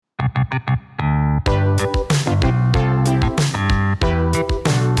Today,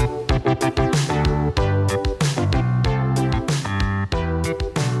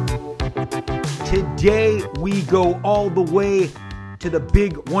 we go all the way to the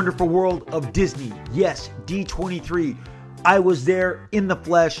big, wonderful world of Disney. Yes, D23. I was there in the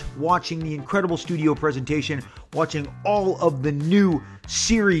flesh, watching the incredible studio presentation, watching all of the new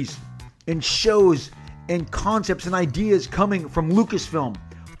series and shows and concepts and ideas coming from Lucasfilm,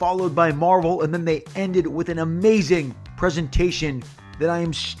 followed by Marvel, and then they ended with an amazing presentation that I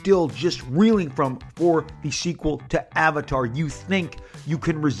am still just reeling from for the sequel to Avatar. You think you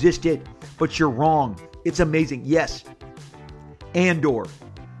can resist it, but you're wrong. It's amazing. Yes. Andor,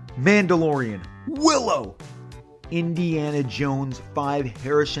 Mandalorian, Willow, Indiana Jones 5,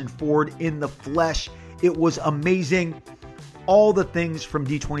 Harrison Ford in the flesh. It was amazing. All the things from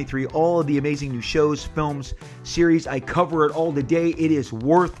D23, all of the amazing new shows, films, series. I cover it all today. It is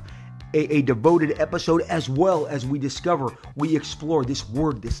worth a devoted episode, as well as we explore this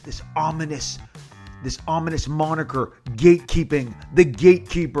word, this ominous moniker, gatekeeping, the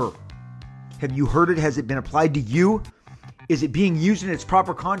gatekeeper. Have you heard it? Has it been applied to you? Is it being used in its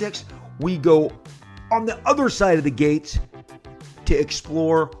proper context? We go on the other side of the gates to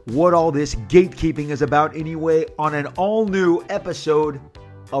explore what all this gatekeeping is about anyway on an all-new episode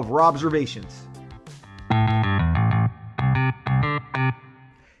of Robservations.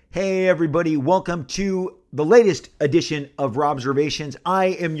 Hey everybody, welcome to the latest edition of Robservations. I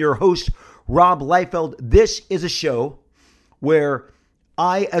am your host, Rob Liefeld. This is a show where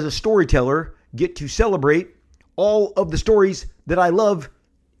I, as a storyteller, get to celebrate all of the stories that I love,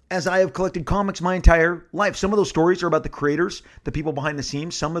 as I have collected comics my entire life. Some of those stories are about the creators, the people behind the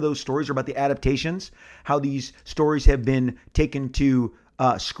scenes. Some of those stories are about the adaptations, how these stories have been taken to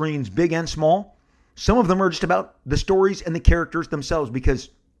screens big and small. Some of them are just about the stories and the characters themselves, because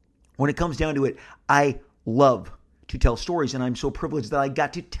when it comes down to it, I love to tell stories, and I'm so privileged that I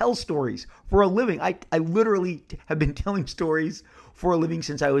got to tell stories for a living. I literally have been telling stories for a living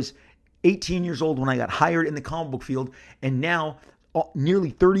since I was 18 years old when I got hired in the comic book field, and now,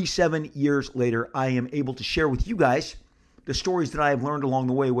 nearly 37 years later, I am able to share with you guys the stories that I have learned along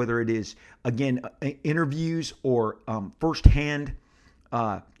the way, whether it is, again, interviews or firsthand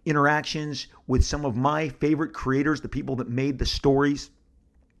interactions with some of my favorite creators, the people that made the stories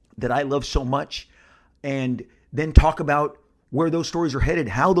that I love so much, and then talk about where those stories are headed,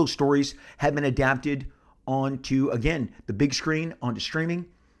 how those stories have been adapted onto, again, the big screen, onto streaming.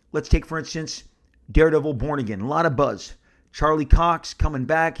 Let's take, for instance, Daredevil Born Again. A lot of buzz. Charlie Cox coming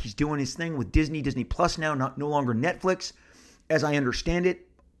back. He's doing his thing with Disney Plus now, no longer Netflix, as I understand it.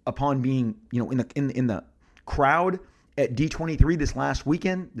 Upon being, in the crowd at D23 this last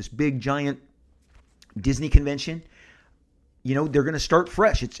weekend, this big giant Disney convention, they're going to start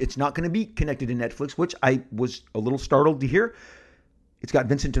fresh. It's not going to be connected to Netflix, which I was a little startled to hear. It's got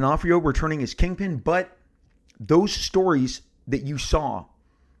Vincent D'Onofrio returning as Kingpin, but those stories that you saw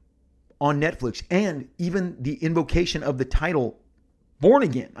on Netflix, and even the invocation of the title Born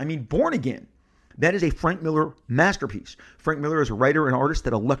Again. Born Again. That is a Frank Miller masterpiece. Frank Miller is a writer and artist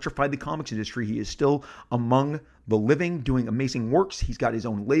that electrified the comics industry. He is still among the living, doing amazing works. He's got his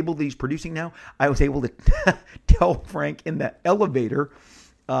own label that he's producing now. I was able to tell Frank in the elevator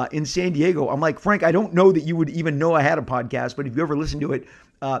in San Diego, I'm like, Frank, I don't know that you would even know I had a podcast, but if you ever listen to it,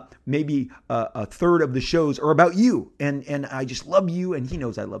 maybe a third of the shows are about you, and I just love you, and he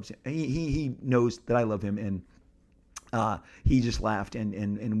knows I love him. He knows that I love him, and he just laughed,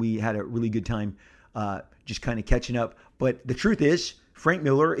 and we had a really good time, just kind of catching up. But the truth is, Frank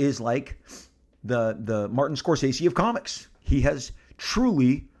Miller is like the Martin Scorsese of comics. He has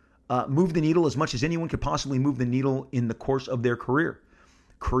truly moved the needle as much as anyone could possibly move the needle in the course of their career,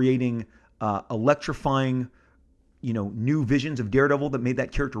 creating electrifying, new visions of Daredevil that made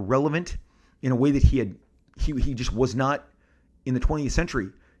that character relevant in a way that he just was not in the 20th century.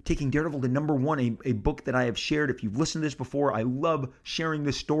 Taking Daredevil to number one, a book that I have shared. If you've listened to this before, I love sharing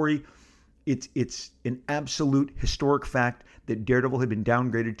this story. It's an absolute historic fact that Daredevil had been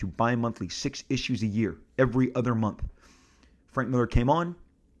downgraded to bi-monthly, 6 issues a year, every other month. Frank Miller came on.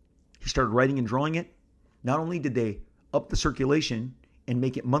 He started writing and drawing it. Not only did they up the circulation and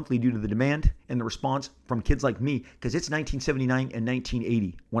make it monthly due to the demand and the response from kids like me, because it's 1979 and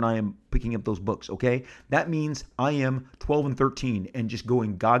 1980 when I am picking up those books, okay? That means I am 12 and 13 and just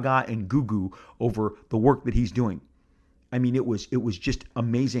going gaga and goo-goo over the work that he's doing. It was just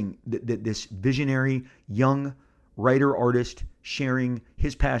amazing that this visionary young writer-artist sharing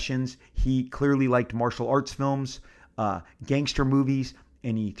his passions. He clearly liked martial arts films, gangster movies,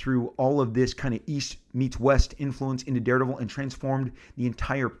 and he threw all of this kind of East meets West influence into Daredevil and transformed the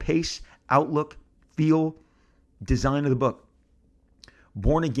entire pace, outlook, feel, design of the book.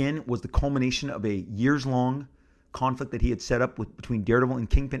 Born Again was the culmination of a years-long conflict that he had set up between Daredevil and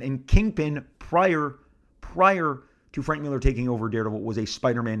Kingpin. And Kingpin, prior to Frank Miller taking over Daredevil, was a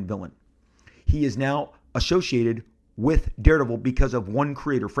Spider-Man villain. He is now associated with Daredevil because of one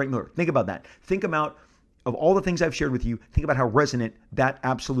creator, Frank Miller. Think about that. Think about, of all the things I've shared with you, think about how resonant that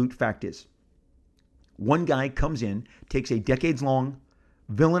absolute fact is. One guy comes in, takes a decades-long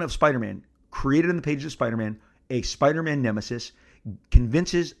villain of Spider-Man, created in the pages of Spider-Man, a Spider-Man nemesis,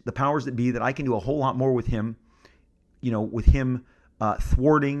 convinces the powers that be that I can do a whole lot more with him, with him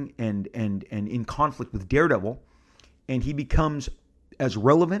thwarting and in conflict with Daredevil, and he becomes as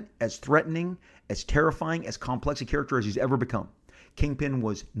relevant, as threatening, as terrifying, as complex a character as he's ever become. Kingpin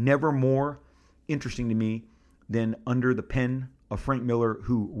was never more interesting to me than under the pen of Frank Miller,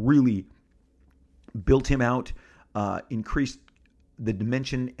 who really built him out, increased the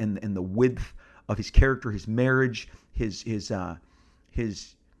dimension and the width of his character, his marriage, his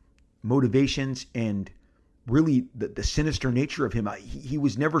motivations, and really the sinister nature of him. He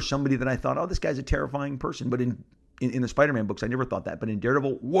was never somebody that I thought, oh, this guy's a terrifying person. But in the Spider-Man books, I never thought that. But in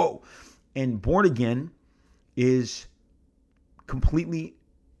Daredevil, whoa. And Born Again is completely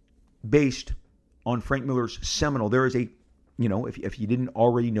based on Frank Miller's seminal. There is a, if you didn't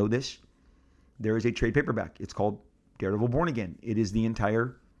already know this, there is a trade paperback. It's called Daredevil Born Again. It is the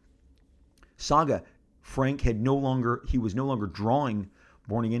entire saga. Frank was no longer drawing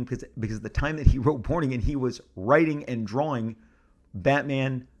Born Again because at the time that he wrote Born Again, he was writing and drawing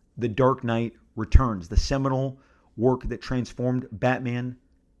Batman: The Dark Knight Returns, the seminal work that transformed Batman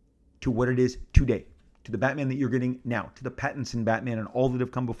to what it is today, to the Batman that you're getting now, to the Pattinson Batman and all that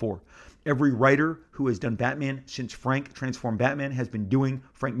have come before. Every writer who has done Batman since Frank transformed Batman has been doing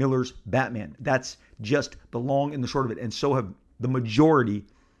Frank Miller's Batman. That's just the long and the short of it. And so have the majority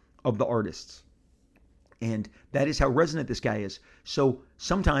of the artists. And that is how resonant this guy is. So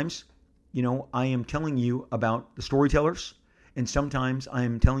sometimes, I am telling you about the storytellers, and sometimes I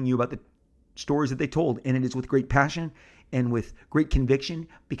am telling you about the stories that they told. And it is with great passion and with great conviction,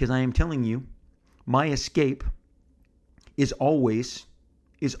 because I am telling you, my escape is always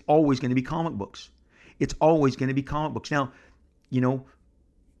going to be comic books. It's always going to be comic books. Now,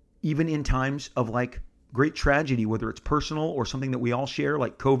 even in times of like great tragedy, whether it's personal or something that we all share,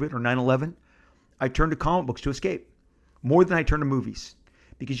 like COVID or 9/11, I turn to comic books to escape more than I turn to movies,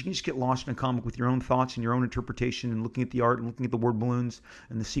 because you can just get lost in a comic with your own thoughts and your own interpretation and looking at the art and looking at the word balloons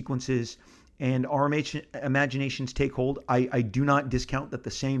and the sequences, and our imaginations take hold. I do not discount that the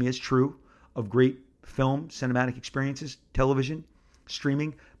same is true of great film, cinematic experiences, television,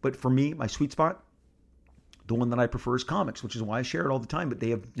 streaming. But for me, my sweet spot, the one that I prefer is comics, which is why I share it all the time. But they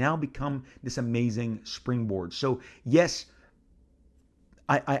have now become this amazing springboard. So yes,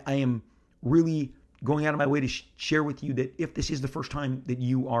 I am really going out of my way to share with you that if this is the first time that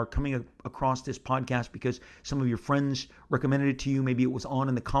you are coming across this podcast because some of your friends recommended it to you, maybe it was on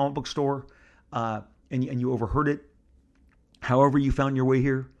in the comic book store, and you overheard it, however you found your way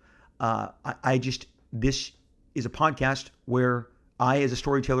here, this is a podcast where I, as a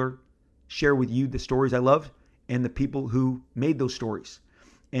storyteller, share with you the stories I love and the people who made those stories.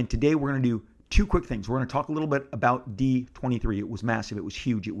 And today we're going to do two quick things. We're going to talk a little bit about D23. It was massive. It was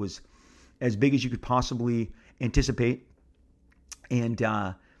huge. It was as big as you could possibly anticipate. And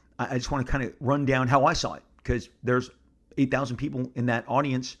I just want to kind of run down how I saw it, because there's 8,000 people in that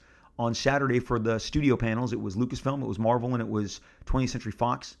audience on Saturday for the studio panels. It was Lucasfilm, it was Marvel, and it was 20th Century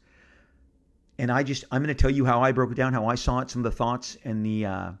Fox. And I'm going to tell you how I broke it down, how I saw it, some of the thoughts and the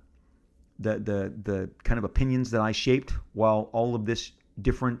kind of opinions that I shaped while all of these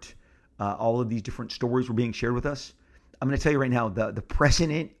different stories were being shared with us. I'm going to tell you right now, the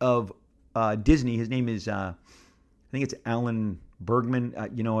president of Disney, his name is, I think it's Alan Bergman.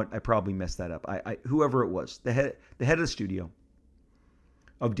 You know what? I probably messed that up. Whoever it was, the head of the studio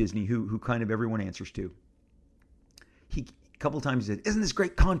of Disney, who kind of everyone answers to. He a couple of times said, "Isn't this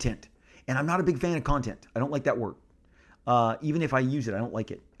great content?" And I'm not a big fan of content. I don't like that word. Even if I use it, I don't like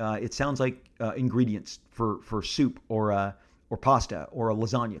it. It sounds like ingredients for soup or pasta or a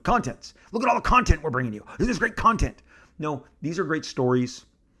lasagna. Contents. Look at all the content we're bringing you. Isn't this great content? No, these are great stories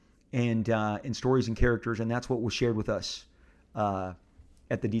and stories and characters, and that's what was shared with us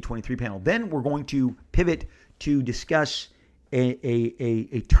at the D23 panel. Then we're going to pivot to discuss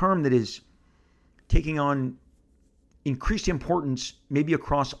a term that is taking on increased importance maybe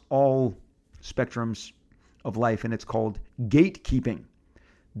across all spectrums of life, and it's called gatekeeping.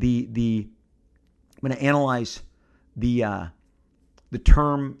 I'm going to analyze the the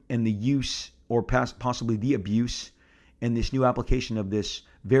term and the use or possibly the abuse and this new application of this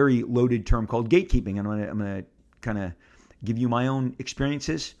very loaded term called gatekeeping. And I'm going to kind of give you my own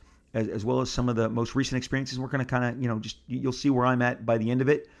experiences as well as some of the most recent experiences. We're going to kind of, you'll see where I'm at by the end of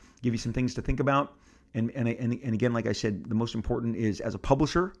it, give you some things to think about. And again, like I said, the most important is as a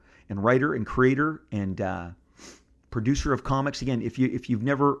publisher and writer and creator and producer of comics. Again, if you've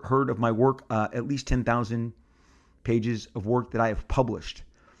never heard of my work, at least 10,000 pages of work that I have published,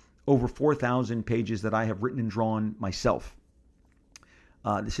 over 4,000 pages that I have written and drawn myself.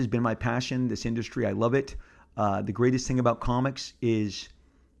 This has been my passion, this industry. I love it. The greatest thing about comics is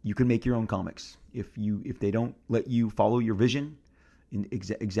you can make your own comics. If they don't let you follow your vision,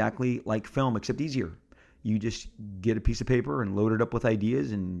 exactly like film, except easier. You just get a piece of paper and load it up with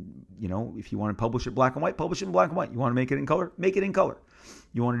ideas, and if you want to publish it black and white, publish it in black and white. You want to make it in color, make it in color.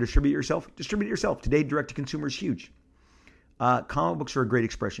 You want to distribute it yourself, distribute it yourself. Today, direct to consumer is huge. Comic books are a great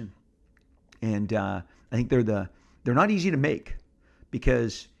expression, and I think they're not easy to make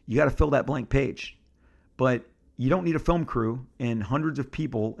because you got to fill that blank page, but you don't need a film crew and hundreds of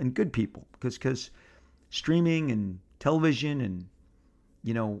people and good people because streaming and television and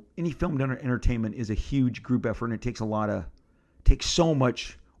any film entertainment is a huge group effort, and it takes so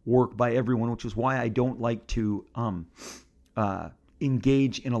much work by everyone, which is why I don't like to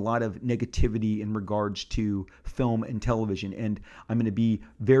engage in a lot of negativity in regards to film and television. And I'm going to be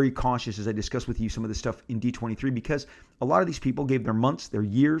very cautious as I discuss with you some of the stuff in D23, because a lot of these people gave their months, their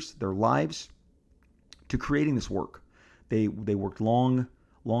years, their lives to creating this work. They worked long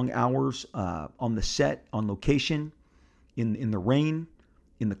hours on the set, on location, in the rain,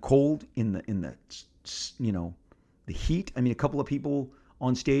 in the cold, in the heat. I mean, a couple of people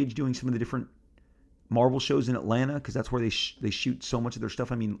on stage doing some of the different Marvel shows in Atlanta, because that's where they shoot so much of their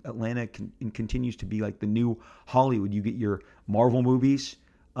stuff. I mean, Atlanta continues to be like the new Hollywood. You get your Marvel movies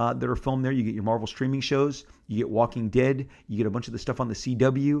that are filmed there. You get your Marvel streaming shows. You get Walking Dead. You get a bunch of the stuff on the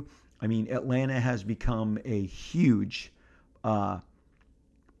CW. I mean, Atlanta has become a huge,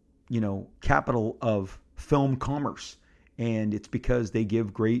 capital of film commerce. And it's because they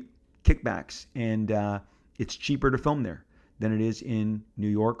give great kickbacks, and it's cheaper to film there than it is in New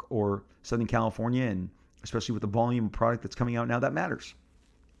York or Southern California, and especially with the volume of product that's coming out now, that matters.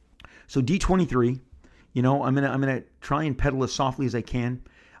 So D23, I'm gonna try and pedal as softly as I can.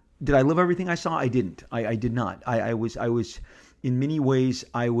 Did I love everything I saw? I didn't. I did not. I was in many ways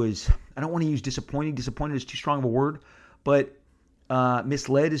I don't want to use disappointed. Disappointed is too strong of a word, but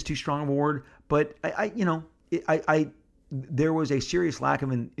misled is too strong of a word. But there was a serious lack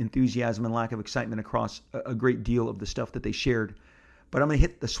of enthusiasm and lack of excitement across a great deal of the stuff that they shared. But I'm going to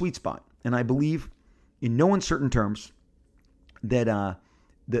hit the sweet spot. And I believe in no uncertain terms that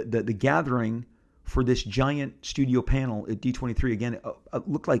the gathering for this giant studio panel at D23, again,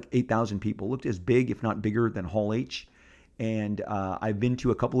 looked like 8,000 people. Looked as big, if not bigger, than Hall H. And I've been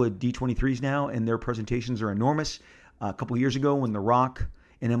to a couple of D23s now, and their presentations are enormous. A couple of years ago when The Rock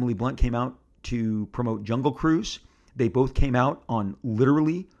and Emily Blunt came out to promote Jungle Cruise, they both came out on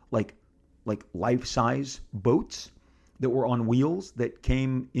literally like life-size boats that were on wheels that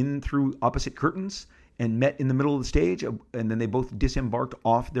came in through opposite curtains and met in the middle of the stage, and then they both disembarked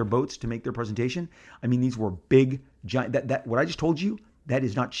off their boats to make their presentation. I mean, these were big, giant. That what I just told you, that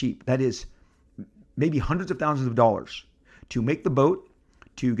is not cheap. That is maybe hundreds of thousands of dollars to make the boat,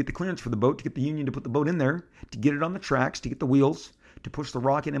 to get the clearance for the boat, to get the union to put the boat in there, to get it on the tracks, to get the wheels, to push The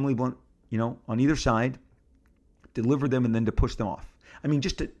Rock and Emily Blunt, on either side, deliver them, and then to push them off. I mean,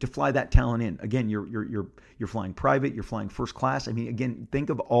 just to fly that talent in. Again, you're flying private, you're flying first class. I mean, again, think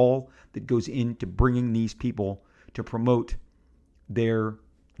of all that goes into bringing these people to promote their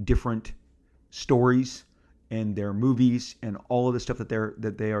different stories and their movies and all of the stuff that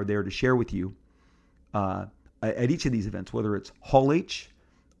they are there to share with you at each of these events, whether it's Hall H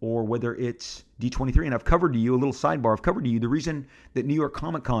or whether it's D23. And I've covered to you a little sidebar. I've covered to you the reason that New York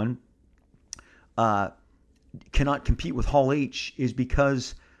Comic Con cannot compete with Hall H is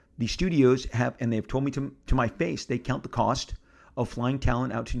because the studios have, and they've told me to my face, they count the cost of flying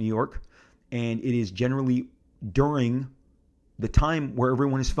talent out to New York, and it is generally during the time where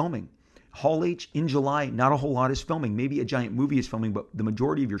everyone is filming. Hall H in July, not a whole lot is filming. Maybe a giant movie is filming, but the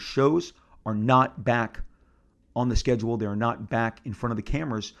majority of your shows are not back on the schedule. They're not back in front of the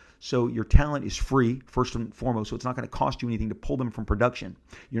cameras. So your talent is free, first and foremost. So it's not going to cost you anything to pull them from production.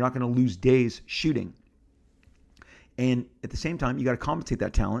 You're not going to lose days shooting. And at the same time, you got to compensate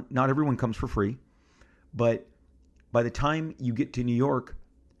that talent. Not everyone comes for free. But by the time you get to New York,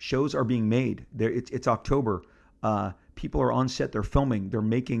 shows are being made. It's October. People are on set. They're filming. They're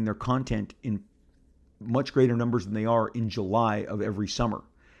making their content in much greater numbers than they are in July of every summer.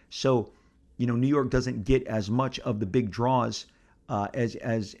 So, New York doesn't get as much of the big draws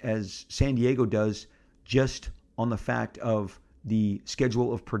as San Diego does, just on the fact of the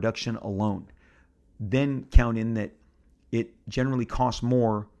schedule of production alone. Then count in that it generally costs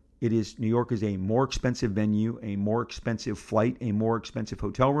more. New York is a more expensive venue, a more expensive flight, a more expensive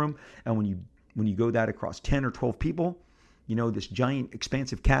hotel room. And when you go that across 10 or 12 people, this giant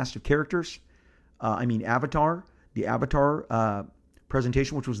expansive cast of characters. Avatar, the Avatar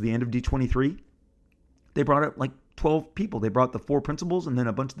presentation, which was the end of D23, they brought up like 12 people. They brought the 4 principals and then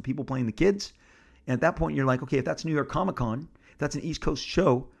a bunch of the people playing the kids. And at that point, you're like, okay, if that's New York Comic Con, if that's an East Coast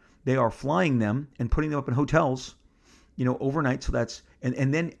show, they are flying them and putting them up in hotels, overnight. So that's,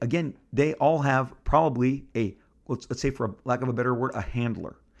 and then again, they all have probably let's say, for lack of a better word, a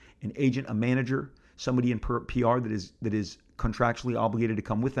handler, an agent, a manager, somebody in PR that is contractually obligated to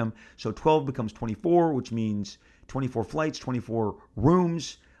come with them. So 12 becomes 24, which means 24 flights, 24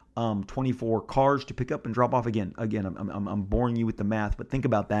 rooms, 24 cars to pick up and drop off. Again, I'm boring you with the math, but think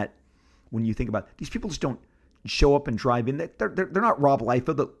about that. When you think about these people, just don't show up and drive in. They're not Rob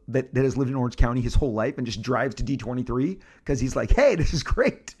Liefeld that has lived in Orange County his whole life and just drives to D23 because he's like, hey, this is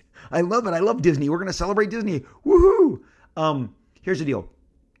great. I love it. I love Disney. We're going to celebrate Disney. Woohoo! Here's the deal.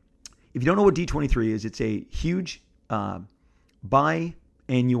 If you don't know what D23 is, it's a huge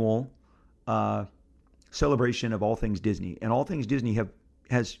biannual celebration of all things Disney. And all things Disney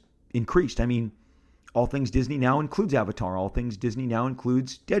has increased. All things Disney now includes Avatar. All things Disney now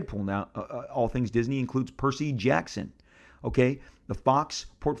includes Deadpool. Now, all things Disney includes Percy Jackson. Okay, the Fox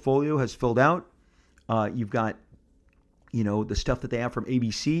portfolio has filled out. You've got, the stuff that they have from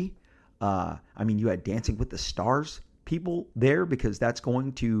ABC. You had Dancing with the Stars people there because that's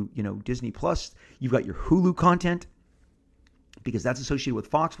going to, Disney Plus. You've got your Hulu content because that's associated with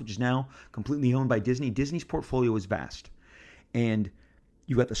Fox, which is now completely owned by Disney. Disney's portfolio is vast, and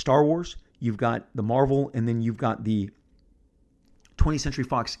you've got the Star Wars. You've got the Marvel, and then you've got the 20th Century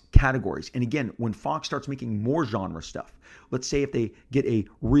Fox categories. And again, when Fox starts making more genre stuff, let's say if they get a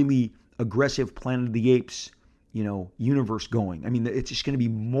really aggressive Planet of the Apes, universe going. It's just going to be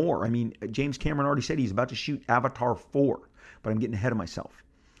more. James Cameron already said he's about to shoot Avatar 4, but I'm getting ahead of myself.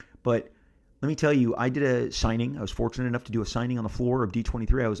 But let me tell you, I did a signing. I was fortunate enough to do a signing on the floor of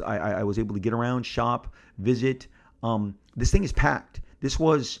D23. I was able to get around, shop, visit. This thing is packed. This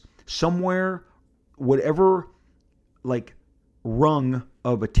was somewhere, whatever rung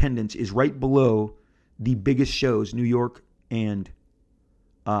of attendance is right below the biggest shows, New York and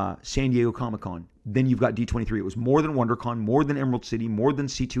San Diego Comic-Con. Then you've got D23. It was more than WonderCon, more than Emerald City, more than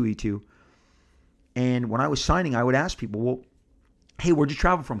C2E2. And when I was signing, I would ask people, well, hey, where'd you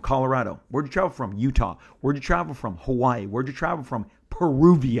travel from? Colorado. Where'd you travel from? Utah. Where'd you travel from? Hawaii. Where'd you travel from?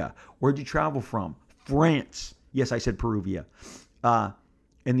 Peruvia. Where'd you travel from? France. Yes, I said Peruvia. And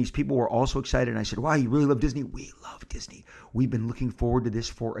these people were also excited. And I said, wow, you really love Disney? We love Disney. We've been looking forward to this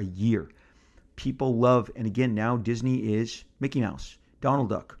for a year. People love, and again, now Disney is Mickey Mouse, Donald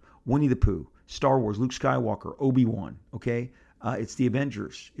Duck, Winnie the Pooh, Star Wars, Luke Skywalker, Obi-Wan, okay? It's the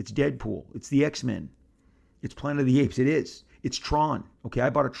Avengers. It's Deadpool. It's the X-Men. It's Planet of the Apes. It is. It's Tron. Okay, I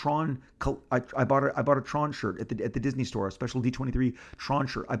bought a Tron. I bought a Tron shirt at the Disney store, a special D23 Tron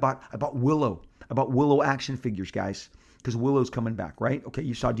shirt. I bought Willow. I bought Willow action figures, guys, because Willow's coming back, right? Okay,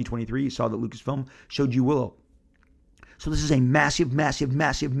 you saw D23. You saw that Lucasfilm showed you Willow. So this is a massive, massive,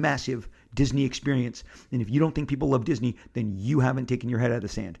 massive, massive Disney experience. And if you don't think people love Disney, then you haven't taken your head out of the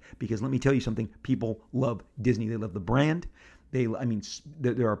sand. Because let me tell you something, people love Disney. They love the brand.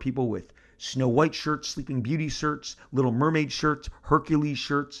 There are people with Snow White shirts, Sleeping Beauty shirts, Little Mermaid shirts, Hercules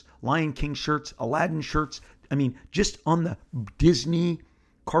shirts, Lion King shirts, Aladdin shirts. Just on the Disney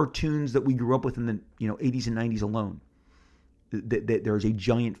cartoons that we grew up with in the 80s and 90s alone. There's a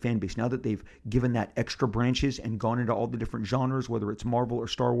giant fan base. Now that they've given that extra branches and gone into all the different genres, whether it's Marvel or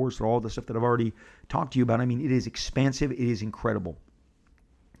Star Wars or all the stuff that I've already talked to you about, it is expansive. It is incredible.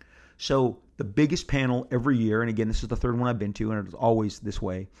 So the biggest panel every year, and again, this is the third one I've been to, and it's always this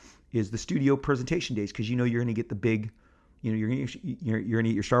way, is the studio presentation days, because you're going to get the big, you're going to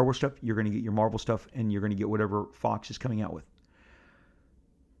get your Star Wars stuff, you're going to get your Marvel stuff, and you're going to get whatever Fox is coming out with.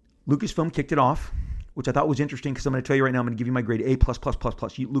 Lucasfilm kicked it off, which I thought was interesting because I'm going to tell you right now, I'm going to give you my grade A++++.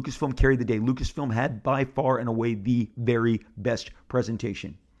 Lucasfilm carried the day. Lucasfilm had by far and away the very best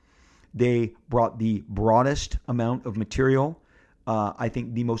presentation. They brought the broadest amount of material, I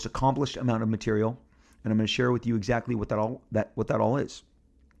think the most accomplished amount of material, and I'm going to share with you exactly what that all is.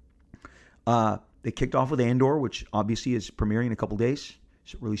 They kicked off with Andor, which obviously is premiering in a couple days,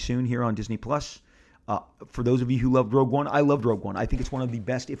 so really soon here on Disney Plus. For those of you who loved Rogue One, I loved Rogue One. I think it's one of the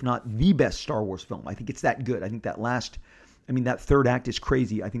best, if not the best, Star Wars film. I think it's that good. I think that third act is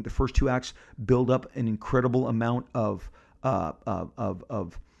crazy. I think the first two acts build up an incredible amount of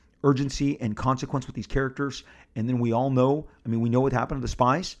urgency and consequence with these characters. And then we all know, we know what happened to the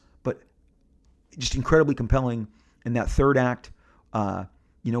spies, but just incredibly compelling. And that third act, where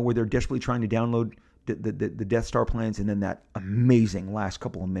they're desperately trying to download the Death Star plans, and then that amazing last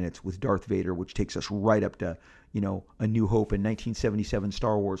couple of minutes with Darth Vader, which takes us right up to, A New Hope in 1977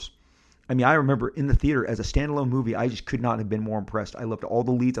 Star Wars. I remember in the theater as a standalone movie, I just could not have been more impressed. I loved all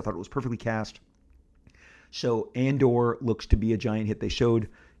the leads. I thought it was perfectly cast. So Andor looks to be a giant hit.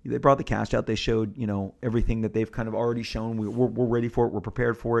 They brought the cast out. They showed, everything that they've kind of already shown. We're ready for it. We're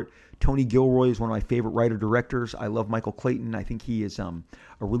prepared for it. Tony Gilroy is one of my favorite writer-directors. I love Michael Clayton. I think he is a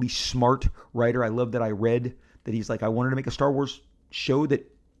really smart writer. I love that I read that he's like, I wanted to make a Star Wars show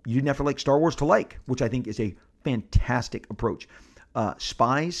that you didn't have to like Star Wars to like, which I think is a fantastic approach.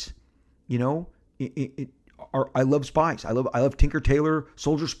 Spies, I love spies. I love Tinker Tailor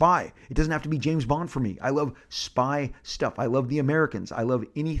Soldier Spy. It doesn't have to be James Bond for me. I love spy stuff. I love The Americans. I love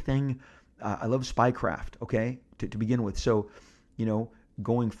anything. I love spycraft. Okay, to begin with. So,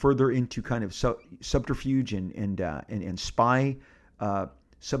 going further into kind of subterfuge and spy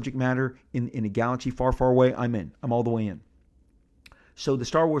subject matter in a galaxy far, far away, I'm in. I'm all the way in. So the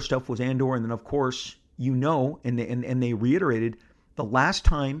Star Wars stuff was Andor, and then of course and they reiterated the last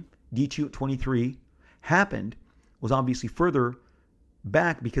time D23 happened was obviously further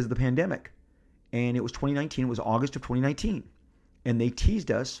back because of the pandemic. And it was 2019. It was August of 2019. And they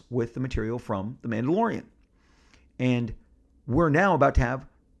teased us with the material from The Mandalorian. And we're now about to have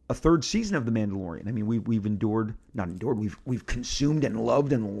a third season of The Mandalorian. We've consumed and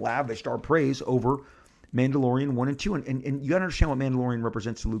loved and lavished our praise over Mandalorian 1 and 2. And you got to understand what Mandalorian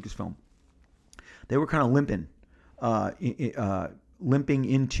represents to Lucasfilm. They were kind of limping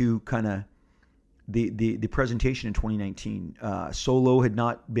into kind of the presentation in 2019. Solo had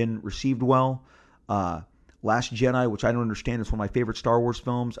not been received well. Last Jedi, which I don't understand, is one of my favorite Star Wars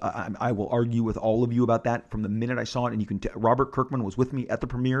films. I will argue with all of you about that from the minute I saw it. And you can Robert Kirkman was with me at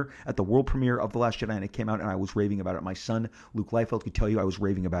the world premiere of The Last Jedi, and it came out, and I was raving about it. My son, Luke Liefeld, could tell you I was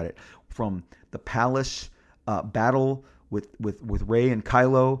raving about it. From the palace battle with Rey and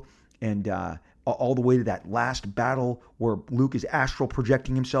Kylo, and all the way to that last battle where Luke is astral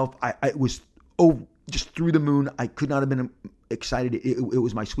projecting himself. I was just through the moon. I could not have been excited. It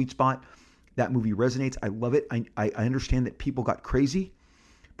was my sweet spot. That movie resonates. I love it. I understand that people got crazy,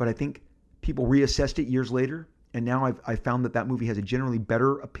 but I think people reassessed it years later, and now I've found that movie has a generally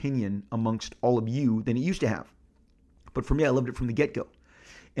better opinion amongst all of you than it used to have. But for me, I loved it from the get-go.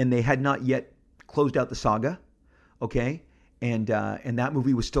 And they had not yet closed out the saga, okay? And that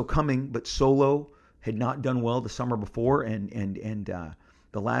movie was still coming, but Solo had not done well the summer before, and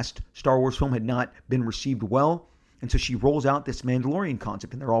the last Star Wars film had not been received well. And so she rolls out this Mandalorian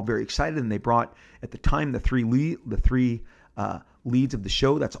concept, and they're all very excited. And they brought, at the time, the three leads of the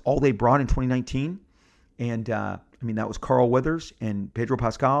show. That's all they brought in 2019. And that was Carl Weathers and Pedro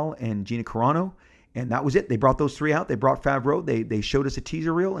Pascal and Gina Carano. And that was it. They brought those three out. They brought Favreau. They showed us a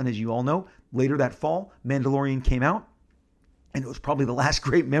teaser reel. And as you all know, later that fall, Mandalorian came out. And it was probably the last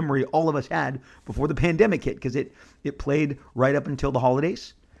great memory all of us had before the pandemic hit, because it played right up until the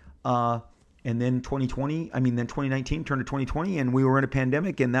holidays. And then 2019 turned to 2020, and we were in a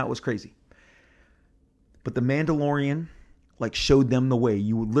pandemic, and that was crazy. But the Mandalorian, showed them the way.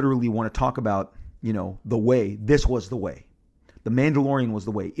 You would literally want to talk about, the way. This was the way. The Mandalorian was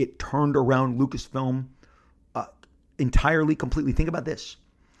the way. It turned around Lucasfilm entirely, completely. Think about this.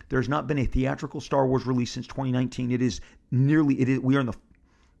 There's not been a theatrical Star Wars release since 2019. We are in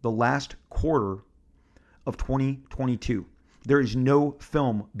the last quarter of 2022. There is no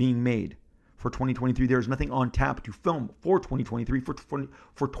film being made for 2023. There is nothing on tap to film for 2023 for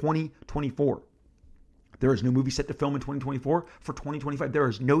 2024. There is no movie set to film in 2024 for 2025. There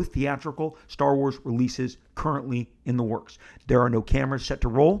is no theatrical Star Wars releases currently in the works. There are no cameras set to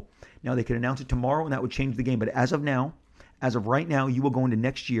roll. Now, they could announce it tomorrow, and that would change the game. But as of right now, you will go into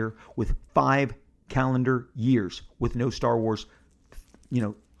next year with 5 calendar years with no Star Wars,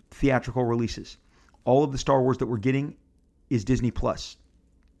 theatrical releases. All of the Star Wars that we're getting is Disney Plus.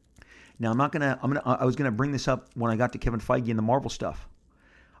 Now, I was gonna bring this up when I got to Kevin Feige and the Marvel stuff.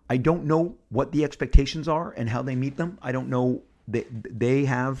 I don't know what the expectations are and how they meet them. I don't know. They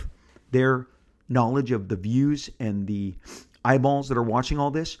have their knowledge of the views and the eyeballs that are watching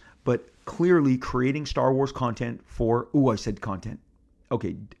all this, but clearly creating Star Wars content I said content.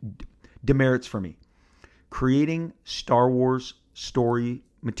 Okay, demerits for me. Creating Star Wars story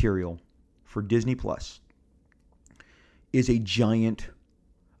material for Disney Plus is a giant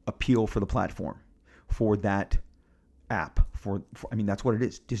appeal for the platform, for that app. I mean, that's what it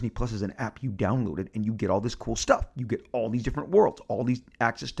is. Disney Plus is an app you download it and you get all this cool stuff. You get all these different worlds, all these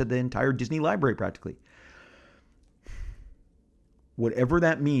access to the entire Disney library practically. Whatever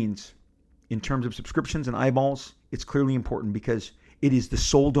that means in terms of subscriptions and eyeballs, it's clearly important because it is the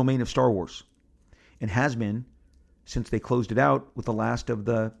sole domain of Star Wars and has been since they closed it out with the last of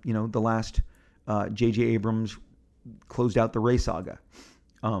the last J.J. Abrams closed out the Rey saga.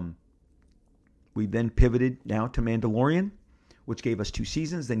 We then pivoted now to Mandalorian, which gave us 2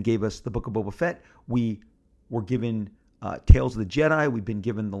 seasons, then gave us the Book of Boba Fett. We were given Tales of the Jedi. We've been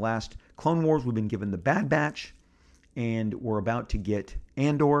given the last Clone Wars. We've been given the Bad Batch. And we're about to get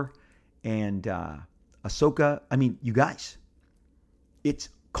Andor and Ahsoka. I mean, you guys, it's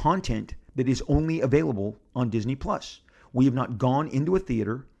content that is only available on Disney Plus. We have not gone into a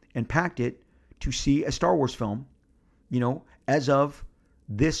theater and packed it to see a Star Wars film. As of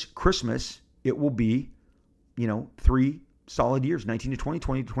this Christmas, it will be, 3 solid years, 19 to 20,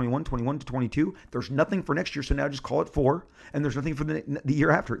 20 to 21, 21 to 22. There's nothing for next year, so now just call it 4. And there's nothing for the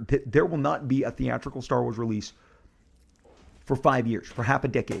year after. There will not be a theatrical Star Wars release for 5 years, for half a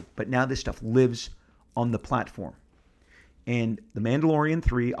decade. But now this stuff lives on the platform. And The Mandalorian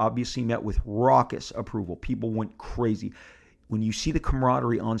 3 obviously met with raucous approval. People went crazy. When you see the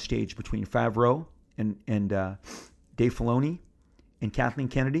camaraderie on stage between Favreau and Dave Filoni and Kathleen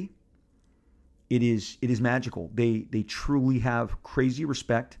Kennedy, it is magical. They truly have crazy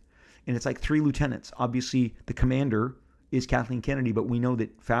respect. And it's like 3 lieutenants. Obviously, the commander is Kathleen Kennedy, but we know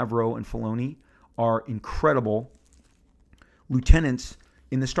that Favreau and Filoni are incredible lieutenants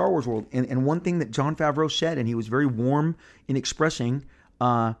in the Star Wars world. And one thing that Jon Favreau said, and he was very warm in expressing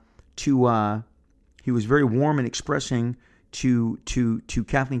to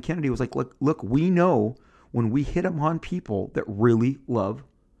Kathleen Kennedy, was like, look, we know when we hit upon people that really love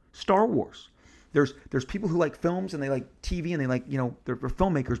Star Wars. There's people who like films and they like TV and they like, they're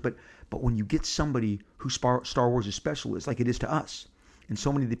filmmakers, but when you get somebody who Star Wars is special, it's like it is to us. And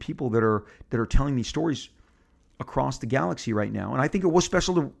so many of the people that are telling these stories across the galaxy right now. And I think it was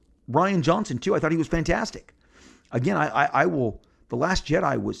special to Rian Johnson too. I thought he was fantastic. Again, The Last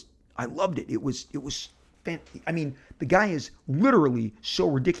Jedi I loved it. It was I mean, the guy is literally so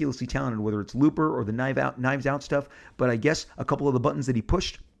ridiculously talented, whether it's Looper or the Knives Out stuff. But I guess a couple of the buttons that he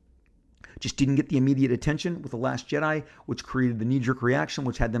pushed just didn't get the immediate attention with The Last Jedi, which created the knee-jerk reaction,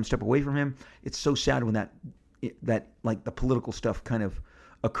 which had them step away from him. It's so sad when that like the political stuff kind of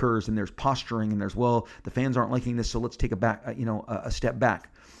occurs and there's posturing and there's, well, the fans aren't liking this, so let's take a step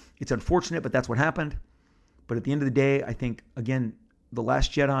back. It's unfortunate, but that's what happened. But at the end of the day, I think, again, The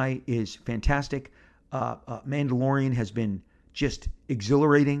Last Jedi is fantastic. Mandalorian has been just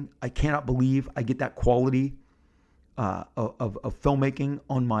exhilarating. I cannot believe I get that quality of filmmaking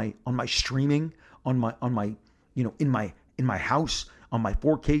on my streaming, on my in my house, on my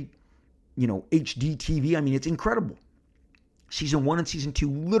 4K HD TV. I mean, it's incredible. Season 1 and Season 2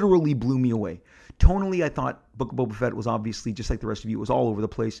 literally blew me away. Tonally, I thought Book of Boba Fett was obviously, just like the rest of you, it was all over the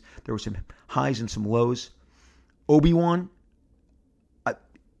place. There were some highs and some lows. Obi-Wan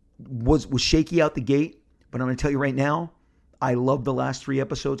was shaky out the gate, but I'm going to tell you right now, I love the last 3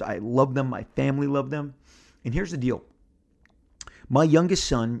 episodes. I love them. My family loved them. And here's the deal. My youngest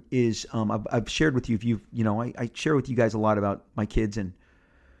son is, I've shared with you, I share with you guys a lot about my kids, and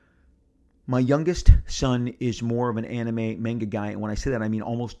my youngest son is more of an anime manga guy. And when I say that, I mean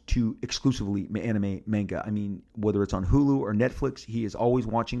almost too exclusively anime manga. I mean, whether it's on Hulu or Netflix, he is always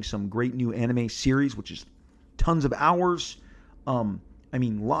watching some great new anime series, which is tons of hours.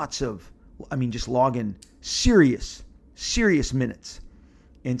 Just logging serious minutes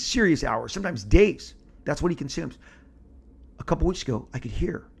and serious hours, sometimes days. That's what he consumes. A couple weeks ago, I could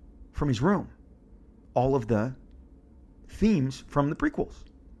hear from his room all of the themes from the prequels.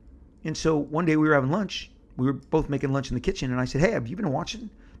 And so one day we were having lunch. We were both making lunch in the kitchen, and I said, "Hey, have you been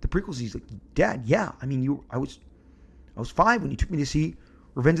watching the prequels?" He's like, "Dad, yeah. I mean, I was 5 when you took me to see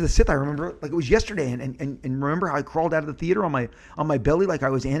Revenge of the Sith. I remember it like it was yesterday. And remember how I crawled out of the theater on my belly like I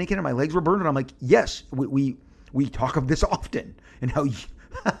was Anakin and my legs were burned?" And I'm like, "Yes, we talk of this often." And how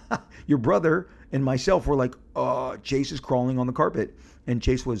your brother and myself were like, Chase is crawling on the carpet, and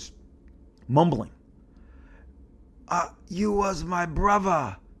Chase was mumbling, "You was my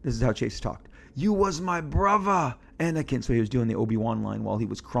brother." This is how Chase talked. "You was my brother, Anakin." So he was doing the Obi-Wan line while he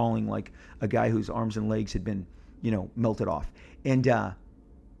was crawling like a guy whose arms and legs had been, melted off. And the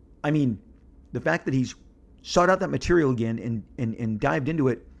fact that he's sought out that material again and dived into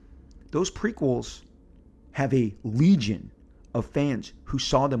it, those prequels have a legion of fans who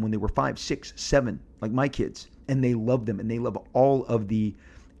saw them when they were 5, 6, 7, like my kids, and they love them, and they love all of the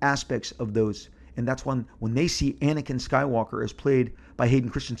aspects of those. And that's when they see Anakin Skywalker as played by Hayden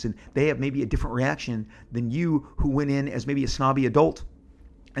Christensen, they have maybe a different reaction than you, who went in as maybe a snobby adult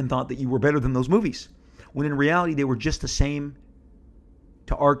and thought that you were better than those movies, when in reality they were just the same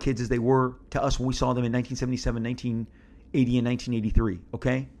to our kids as they were to us when we saw them in 1977, 1980, and 1983.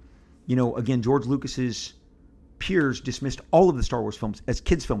 Okay, again, George Lucas's peers dismissed all of the Star Wars films as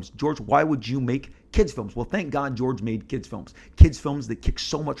kids films. George, why would you make kids films? Well, thank God George made kids films that kick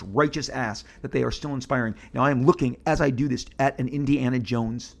so much righteous ass that they are still inspiring. Now, I am looking, as I do this, at an Indiana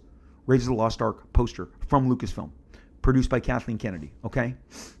Jones Raiders of the Lost Ark poster from Lucasfilm, produced by Kathleen Kennedy. Okay,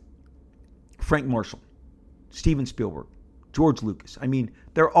 Frank Marshall, Steven Spielberg, George Lucas. I mean,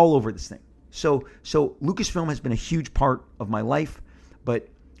 they're all over this thing. So Lucasfilm has been a huge part of my life, but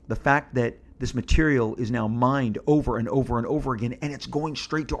the fact that this material is now mined over and over and over again, and it's going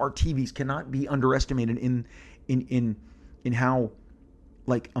straight to our TVs, cannot be underestimated in how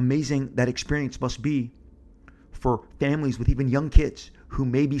amazing that experience must be for families with even young kids who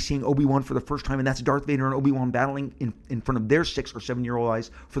may be seeing Obi-Wan for the first time, and that's Darth Vader and Obi-Wan battling in front of their 6 or 7-year-old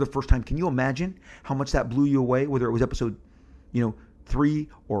eyes for the first time. Can you imagine how much that blew you away, whether it was episode 3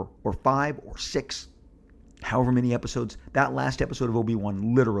 or 5 or 6, however many episodes? That last episode of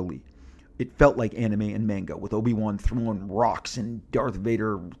Obi-Wan, literally, it felt like anime and manga, with Obi-Wan throwing rocks and Darth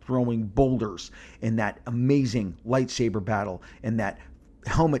Vader throwing boulders, and that amazing lightsaber battle, and that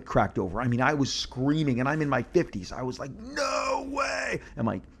helmet cracked over. I mean, I was screaming, and I'm in my 50s. I was like, no way.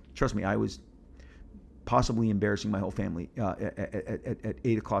 And trust me, I was possibly embarrassing my whole family at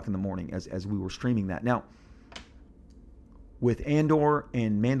 8 o'clock in the morning as we were streaming that. Now, with Andor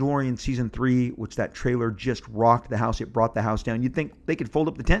and Mandalorian Season 3, which that trailer just rocked the house, it brought the house down. You'd think they could fold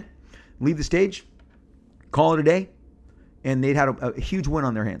up the tent, leave the stage, call it a day, and they'd had a huge win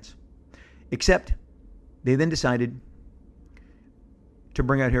on their hands. Except they then decided to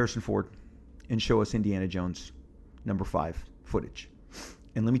bring out Harrison Ford and show us Indiana Jones number 5 footage.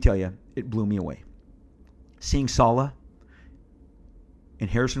 And let me tell you, it blew me away. Seeing Sallah and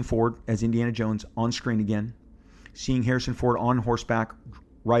Harrison Ford as Indiana Jones on screen again, seeing Harrison Ford on horseback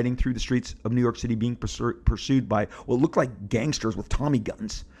riding through the streets of New York City being pursued by what looked like gangsters with Tommy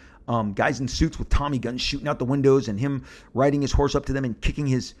guns. Guys in suits with Tommy guns shooting out the windows, and him riding his horse up to them and kicking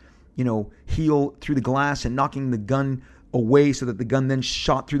his, heel through the glass and knocking the gun away so that the gun then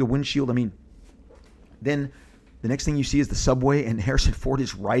shot through the windshield. I mean, then the next thing you see is the subway, and Harrison Ford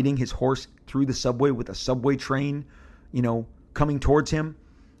is riding his horse through the subway with a subway train, coming towards him.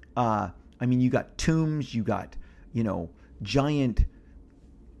 You got tombs, you got, giant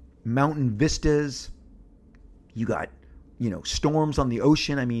mountain vistas, you got, storms on the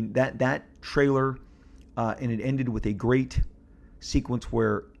ocean. I mean, that trailer, and it ended with a great sequence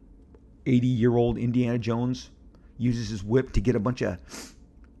where 80-year-old Indiana Jones uses his whip to get a bunch of,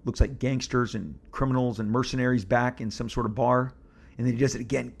 looks like gangsters and criminals and mercenaries back in some sort of bar. And then he does it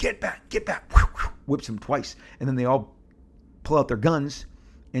again. Get back. Whips them twice. And then they all pull out their guns.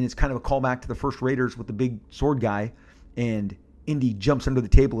 And it's kind of a callback to the first Raiders with the big sword guy. And Indy jumps under the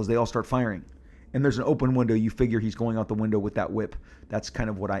table as they all start firing. And there's an open window. You figure he's going out the window with that whip. That's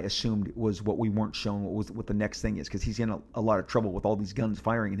kind of what I assumed was what we weren't shown, what the next thing is, because he's in a lot of trouble with all these guns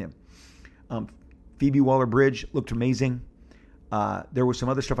firing at him. Phoebe Waller-Bridge looked amazing. There was some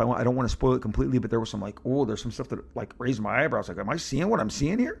other stuff I don't want to spoil it completely, but there was some there's some stuff that raised my eyebrows. Am I seeing what I'm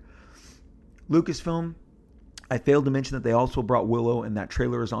seeing here? Lucasfilm, I failed to mention that they also brought Willow, and that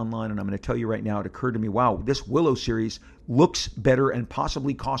trailer is online, and I'm going to tell you right now, it occurred to me, wow, this Willow series looks better and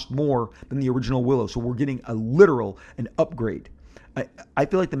possibly cost more than the original Willow. So we're getting an upgrade. I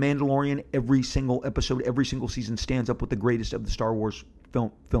feel like The Mandalorian, every single episode, every single season stands up with the greatest of the Star Wars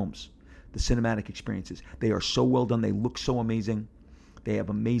films. The cinematic experiences. They are so well done. They look so amazing. They have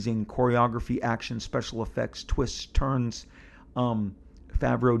amazing choreography, action, special effects, twists, turns.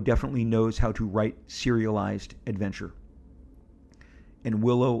 Favreau definitely knows how to write serialized adventure. And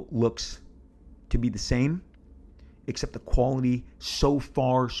Willow looks to be the same, except the quality so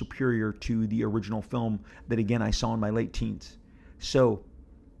far superior to the original film that, again, I saw in my late teens. So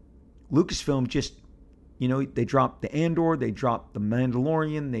Lucasfilm just, they dropped the Andor, they dropped the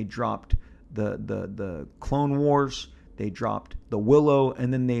Mandalorian, they dropped the Clone Wars, they dropped the Willow,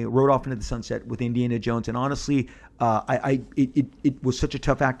 and then they rode off into the sunset with Indiana Jones. And honestly, it was such a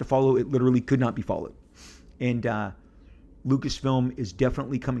tough act to follow, it literally could not be followed. And Lucasfilm is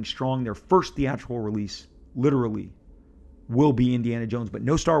definitely coming strong. Their first theatrical release, literally, will be Indiana Jones, but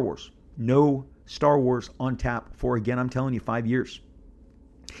no Star Wars. No Star Wars on tap for, again, I'm telling you, 5 years.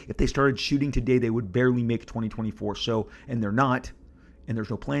 If they started shooting today, they would barely make 2024. So, and they're not, and there's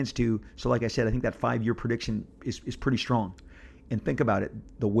no plans to. So like I said, I think that 5-year prediction is pretty strong. And think about it.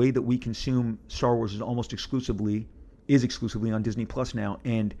 The way that we consume Star Wars is exclusively on Disney Plus now.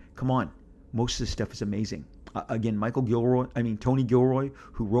 And come on, most of this stuff is amazing. Again, Tony Gilroy,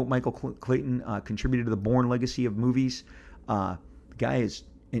 who wrote Michael Clayton, contributed to the Bourne legacy of movies. The guy is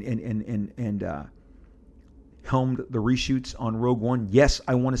helmed the reshoots on Rogue One. Yes,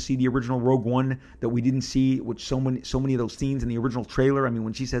 I want to see the original Rogue One that we didn't see, which so many of those scenes in the original trailer. I mean,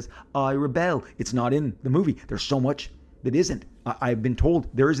 when she says, "I rebel," it's not in the movie. There's so much that isn't. I've been told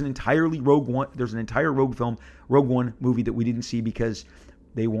there's an entire Rogue One movie that we didn't see because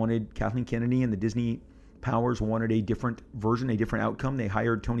they wanted Kathleen Kennedy and the Disney powers wanted a different version, a different outcome. They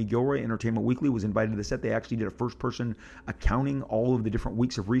hired Tony Gilroy. Entertainment Weekly was invited to the set. They actually did a first-person accounting all of the different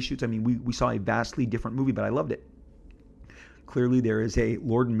weeks of reshoots. I mean, we saw a vastly different movie, but I loved it. Clearly, there is a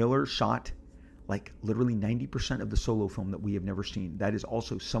Lord and Miller shot like literally 90% of the Solo film that we have never seen. That is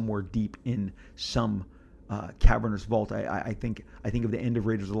also somewhere deep in some cavernous vault. I think of the end of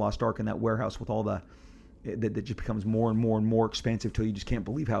Raiders of the Lost Ark in that warehouse with all that just becomes more and more and more expansive till you just can't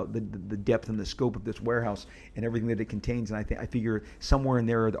believe how the depth and the scope of this warehouse and everything that it contains. And I figure somewhere in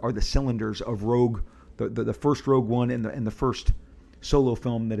there are the cylinders of Rogue, the first Rogue One and the first Solo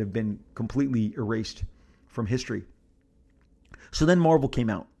film that have been completely erased from history. So then Marvel came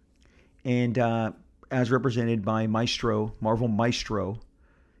out, and as represented by Marvel Maestro,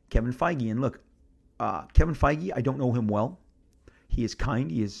 Kevin Feige. And look, Kevin Feige, I don't know him well. He is kind.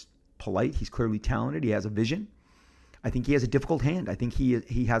 He is polite. He's clearly talented. He has a vision. I think he has a difficult hand. I think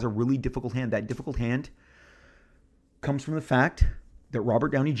he has a really difficult hand. That difficult hand comes from the fact that Robert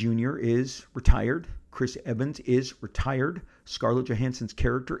Downey Jr. is retired. Chris Evans is retired. Scarlett Johansson's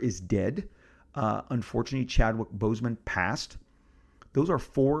character is dead. Unfortunately, Chadwick Boseman passed. Those are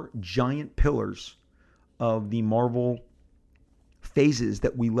 4 giant pillars of the Marvel phases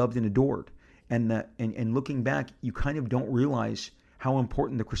that we loved and adored. And looking back, you kind of don't realize how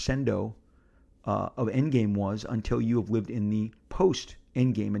important the crescendo of Endgame was until you have lived in the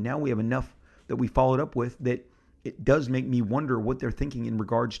post-Endgame. And now we have enough that we followed up with that it does make me wonder what they're thinking in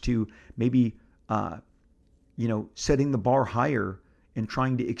regards to maybe, setting the bar higher and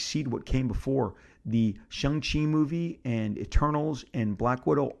trying to exceed what came before. The Shang-Chi movie and Eternals and Black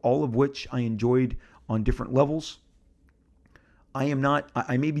Widow, all of which I enjoyed on different levels. I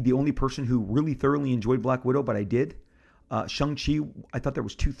may be the only person who really thoroughly enjoyed Black Widow, but I did. Shang-Chi, I thought there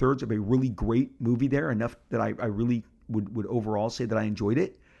was 2/3 of a really great movie there, enough that I really would overall say that I enjoyed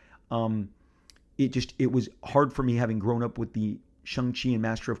it. It was hard for me, having grown up with the Shang-Chi and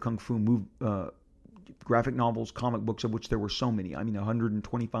Master of Kung Fu graphic novels, comic books, of which there were so many. I mean,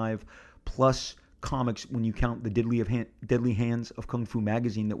 125 plus comics when you count the Deadly Hands of Kung Fu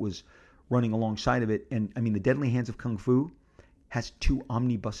magazine that was running alongside of it. And I mean, the Deadly Hands of Kung Fu has 2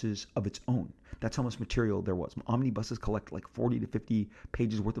 omnibuses of its own. That's how much material there was. Omnibuses collect like 40 to 50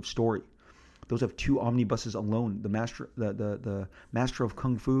 pages worth of story. Those have 2 omnibuses alone. The Master of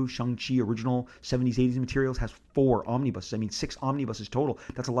Kung Fu, Shang-Chi original 70s, 80s materials has 4 omnibuses. I mean, 6 omnibuses total.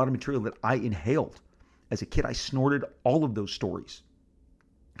 That's a lot of material that I inhaled. As a kid, I snorted all of those stories.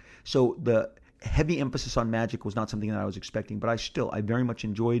 So the heavy emphasis on magic was not something that I was expecting, but I very much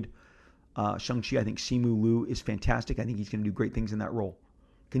enjoyed Shang-Chi. I think Simu Liu is fantastic. I think he's going to do great things in that role.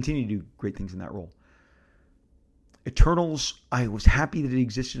 Continue to do great things in that role. Eternals, I was happy that it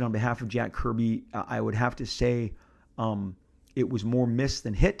existed on behalf of Jack Kirby. I would have to say it was more miss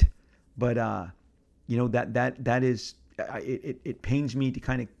than hit, but that is it pains me to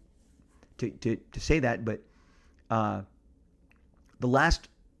kind of to say that, but the last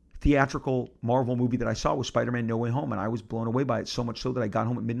theatrical Marvel movie that I saw was Spider-Man No Way Home, and I was blown away by it, so much so that I got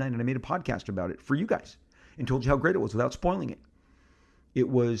home at midnight and I made a podcast about it for you guys and told you how great it was without spoiling it. It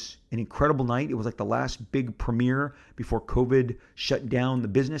was an incredible night. It was like the last big premiere before COVID shut down the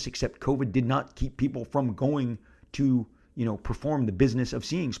business, except COVID did not keep people from going to, perform the business of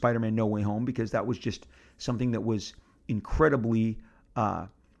seeing Spider-Man No Way Home, because that was just something that was incredibly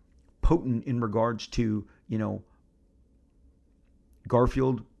potent in regards to,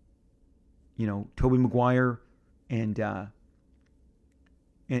 Garfield, Tobey Maguire, and our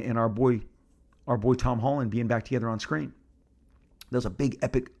boy Tom Holland being back together on screen. That was a big,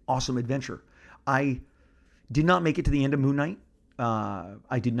 epic, awesome adventure. I did not make it to the end of Moon Knight.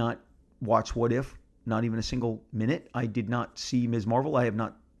 I did not watch What If, not even a single minute. I did not see Ms. Marvel. I have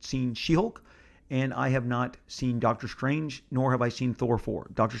not seen She-Hulk, and I have not seen Doctor Strange, nor have I seen Thor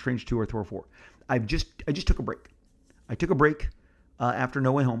 4, Doctor Strange 2 or Thor 4. I just took a break. I took a break after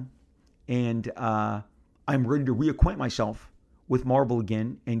No Way Home, and I'm ready to reacquaint myself with Marvel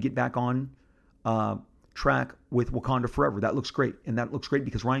again and get back on track with Wakanda Forever. That looks great. And that looks great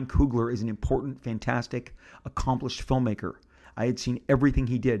because Ryan Coogler is an important, fantastic, accomplished filmmaker. I had seen everything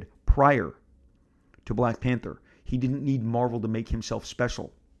he did prior to Black Panther. He didn't need Marvel to make himself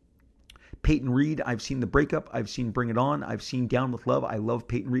special. Peyton Reed, I've seen The Breakup. I've seen Bring It On. I've seen Down with Love. I love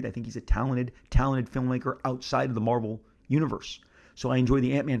Peyton Reed. I think he's a talented filmmaker outside of the Marvel universe. So I enjoy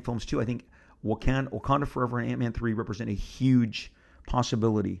the Ant-Man films too. I think Wakanda Forever and Ant-Man 3 represent a huge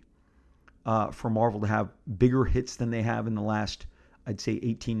possibility for Marvel to have bigger hits than they have in the last, I'd say,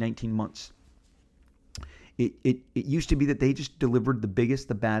 18, 19 months. It used to be that they just delivered the biggest,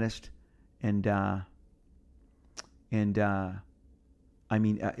 the baddest, and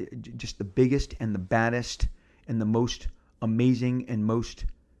just the biggest and the baddest and the most amazing and most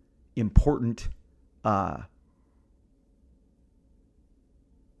important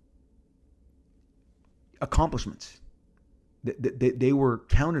accomplishments. They were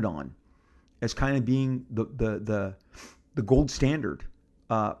counted on as kind of being the gold standard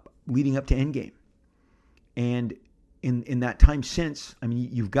leading up to Endgame. And in that time since, I mean,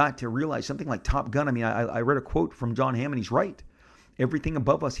 you've got to realize something like Top Gun. I mean, I read a quote from John Hamm, and he's right. Everything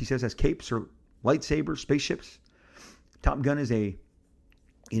above us, he says, has capes or lightsabers, spaceships. Top Gun is if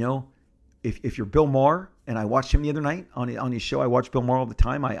you're Bill Maher, and I watched him the other night on his show. I watch Bill Maher all the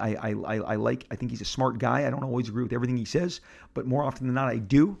time. I think he's a smart guy. I don't always agree with everything he says, but more often than not, I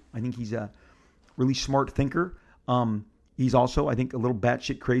do. I think he's a really smart thinker. He's also, I think, a little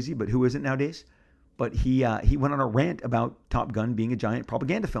batshit crazy, but who isn't nowadays? But he went on a rant about Top Gun being a giant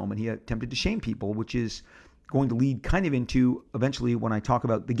propaganda film, and he attempted to shame people, which is going to lead kind of into eventually when I talk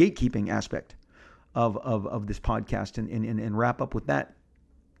about the gatekeeping aspect of this podcast and wrap up with that.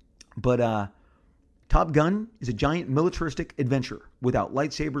 But Top Gun is a giant militaristic adventure without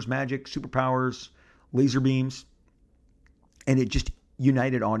lightsabers, magic, superpowers, laser beams, and it just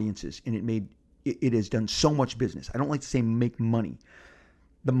united audiences, and it has done so much business. I don't like to say make money.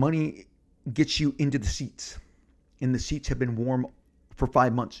 The money gets you into the seats, and the seats have been warm for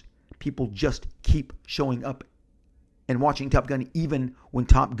 5 months. People just keep showing up and watching Top Gun, even when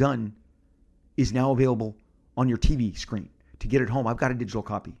Top Gun is now available on your TV screen to get it home. I've got a digital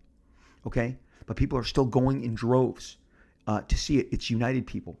copy, okay? But people are still going in droves to see it. It's united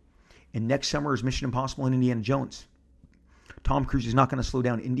people. And next summer is Mission Impossible and Indiana Jones. Tom Cruise is not going to slow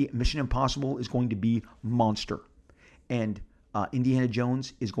down. Mission Impossible is going to be monster. And Indiana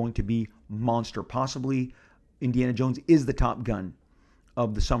Jones is going to be monster. Possibly Indiana Jones is the Top Gun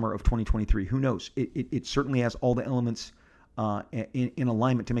of the summer of 2023. Who knows? It certainly has all the elements in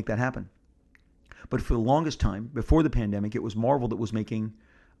alignment to make that happen. But for the longest time, before the pandemic, it was Marvel that was making,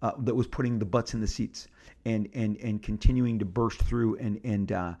 that was putting the butts in the seats and continuing to burst through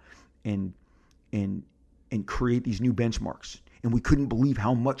and create these new benchmarks. And we couldn't believe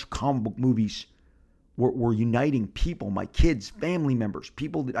how much comic book movies were uniting people, my kids, family members,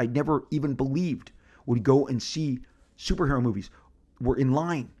 people that I never even believed would go and see superhero movies. Were in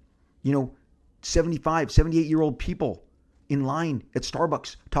line, 75, 78-year-old people in line at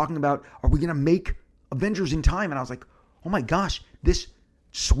Starbucks talking about, are we going to make Avengers in time? And I was like, oh my gosh, this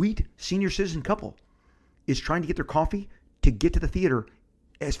sweet senior citizen couple is trying to get their coffee to get to the theater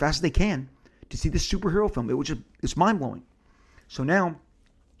as fast as they can to see this superhero film. It's mind-blowing. So now,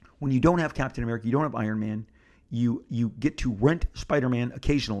 when you don't have Captain America, you don't have Iron Man, you get to rent Spider-Man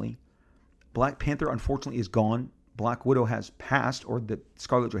occasionally. Black Panther, unfortunately, is gone. Black Widow has passed, or the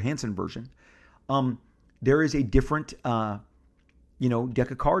Scarlett Johansson version. There is a different,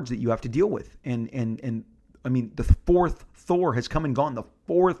 deck of cards that you have to deal with. And I mean, the fourth Thor has come and gone. The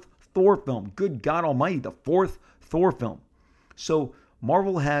fourth Thor film. Good God Almighty, the fourth Thor film. So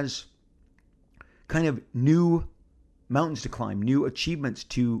Marvel has kind of new mountains to climb, new achievements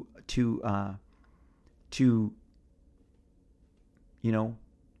to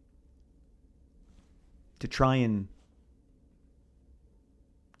try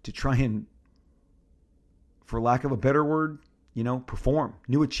and, for lack of a better word, perform.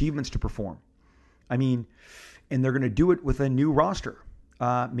 New achievements to perform. I mean, and they're going to do it with a new roster.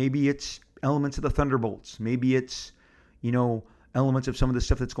 Maybe it's elements of the Thunderbolts. Maybe it's, elements of some of the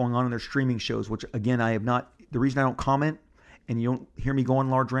stuff that's going on in their streaming shows, which, again, I have not. The reason I don't comment and you don't hear me go on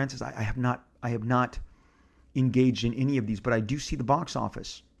large rants is I have not engaged in any of these, but I do see the box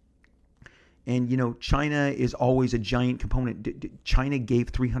office. And, China is always a giant component. China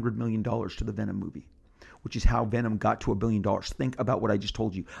gave $300 million to the Venom movie, which is how Venom got to $1 billion. Think about what I just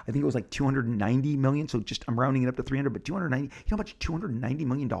told you. I think it was like $290 million. So I'm rounding it up to 300, but 290, you know how much $290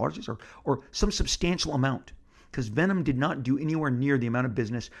 million is? Or some substantial amount. Because Venom did not do anywhere near the amount of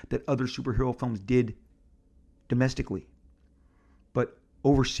business that other superhero films did domestically.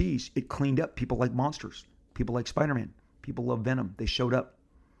 overseas, it cleaned up people like monsters, people like Spider-Man, people love Venom. They showed up.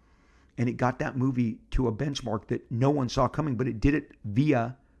 And it got that movie to a benchmark that no one saw coming, but it did it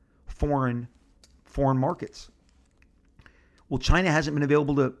via foreign markets. Well, China hasn't been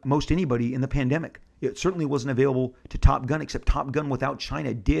available to most anybody in the pandemic. It certainly wasn't available to Top Gun, except Top Gun without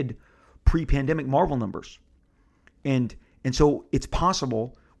China did pre-pandemic Marvel numbers. And so it's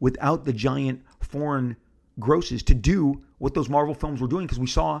possible without the giant foreign grosses to do what those Marvel films were doing, because we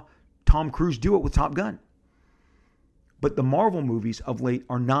saw Tom Cruise do it with Top Gun. But the Marvel movies of late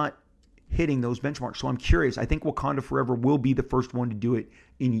are not hitting those benchmarks. So I'm curious. I think Wakanda Forever will be the first one to do it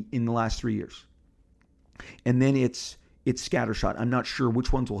in the last 3 years. And then it's scattershot. I'm not sure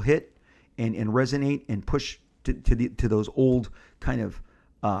which ones will hit and resonate and push to those old kind of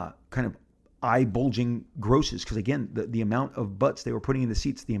eye bulging grosses. Because again, the amount of butts they were putting in the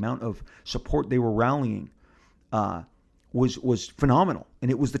seats, the amount of support they were rallying was phenomenal.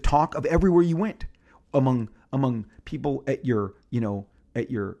 And it was the talk of everywhere you went among people at your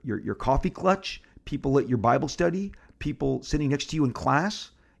coffee clutch, people at your Bible study, people sitting next to you in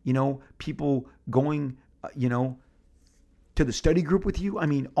class, people going, to the study group with you. I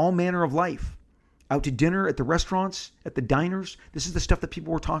mean, all manner of life. Out to dinner, at the restaurants, at the diners. This is the stuff that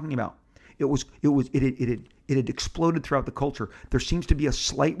people were talking about. It had exploded throughout the culture. There seems to be a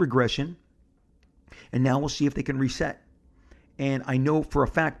slight regression, and now we'll see if they can reset. And I know for a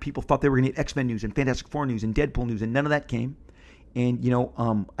fact people thought they were going to get X-Men news and Fantastic Four news and Deadpool news, and none of that came. And,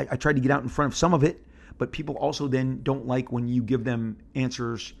 I tried to get out in front of some of it, but people also then don't like when you give them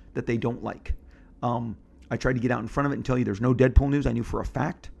answers that they don't like. I tried to get out in front of it and tell you there's no Deadpool news. I knew for a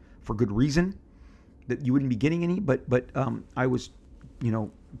fact, for good reason, that you wouldn't be getting any, but I was,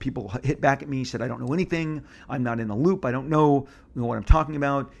 people hit back at me, said, I don't know anything. I'm not in the loop. I don't know what I'm talking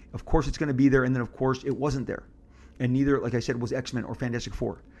about. Of course it's going to be there. And then of course it wasn't there. And neither, like I said, was X-Men or Fantastic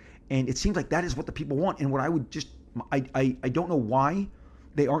Four. And it seems like that is what the people want. And what I would just, I don't know why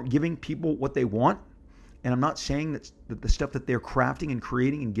they aren't giving people what they want. And I'm not saying that the stuff that they're crafting and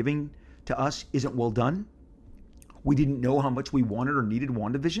creating and giving to us isn't well done. We didn't know how much we wanted or needed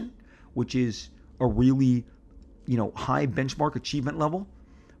WandaVision, which is a really, high benchmark achievement level.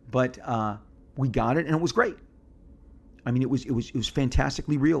 But we got it, and it was great. I mean, it was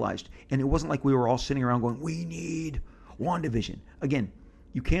fantastically realized. And it wasn't like we were all sitting around going, we need WandaVision. Again,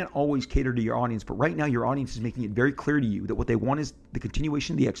 you can't always cater to your audience, but right now your audience is making it very clear to you that what they want is the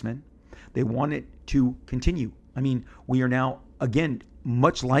continuation of the X-Men. They want it to continue. I mean, we are now, again,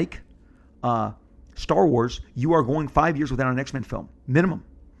 much like Star Wars, you are going 5 years without an X-Men film, minimum.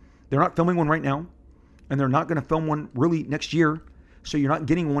 They're not filming one right now, and they're not going to film one really next year, so you're not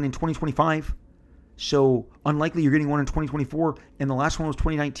getting one in 2025. So unlikely you're getting one in 2024, and the last one was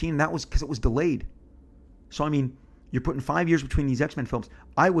 2019, and that was because it was delayed. So, I mean, you're putting 5 years between these X-Men films.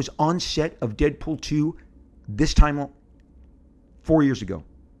 I was on set of Deadpool 2 this time 4 years ago.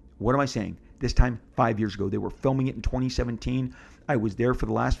 What am I saying? This time 5 years ago. They were filming it in 2017. I was there for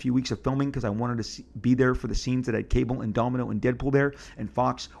the last few weeks of filming because I wanted to be there for the scenes that had Cable and Domino and Deadpool there. And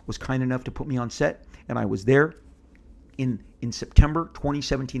Fox was kind enough to put me on set. And I was there in September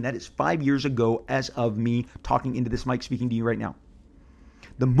 2017. That is 5 years ago as of me talking into this mic, speaking to you right now.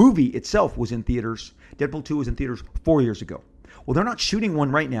 The movie itself was in theaters. Deadpool 2 was in theaters 4 years ago. Well, they're not shooting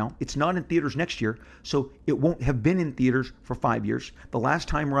one right now. It's not in theaters next year, so it won't have been in theaters for 5 years. The last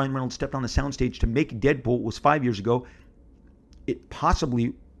time Ryan Reynolds stepped on the soundstage to make Deadpool was 5 years ago. It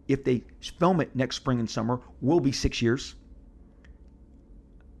possibly, if they film it next spring and summer, will be 6 years.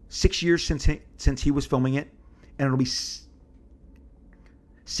 6 years since he was filming it, and it'll be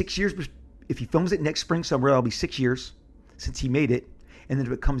 6 years. If he films it next spring, summer, it'll be 6 years since he made it. And then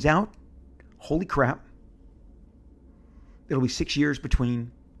if it comes out, holy crap, it'll be 6 years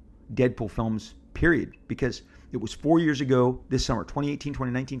between Deadpool films, period. Because it was 4 years ago this summer, 2018,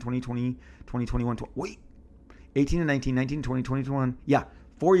 2019, 2020, 2021. Wait, 18 and 19, 19, 20, 2021. Yeah,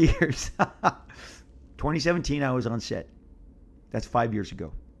 4 years. 2017, I was on set. That's 5 years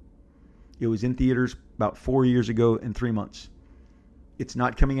ago. It was in theaters about 4 years ago and 3 months. It's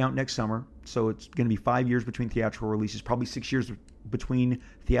not coming out next summer, so it's going to be 5 years between theatrical releases, probably 6 years between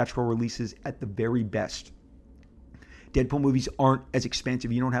theatrical releases at the very best. Deadpool movies aren't as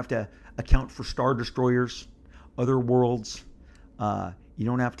expensive. You don't have to account for Star Destroyers, other worlds. You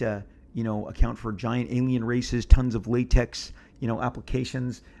don't have to, account for giant alien races, tons of latex,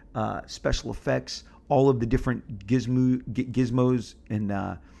 applications, special effects, all of the different gizmos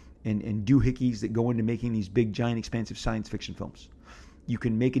and doohickeys that go into making these big, giant, expansive science fiction films. You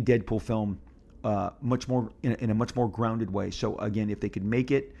can make a Deadpool film much more in a much more grounded way. So again, if they could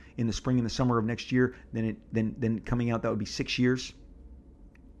make it in the spring and the summer of next year, then coming out, that would be 6 years.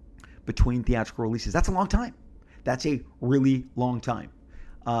 between theatrical releases. That's a long time. That's a really long time.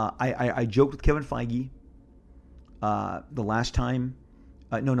 I joked with Kevin Feige the last time.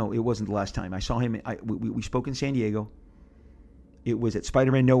 No, it wasn't the last time. I saw him. We spoke in San Diego. It was at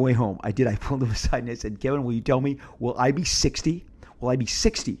Spider-Man No Way Home. I pulled him aside and I said, Kevin, will you tell me, will I be 60? Will I be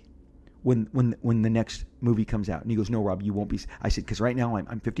 60 when the next movie comes out? And he goes, no, Rob, you won't be. I said, because right now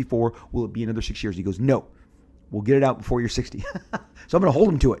I'm 54. Will it be another 6 years? He goes, no, we'll get it out before you're 60. So I'm going to hold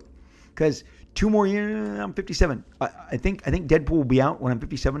him to it, because 2 more years, I'm 57. I think Deadpool will be out when I'm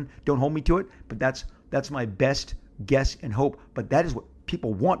 57. Don't hold me to it, but that's my best guess and hope. But that is what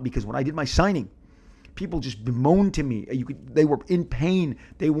people want, because when I did my signing, people just bemoaned to me. They were in pain.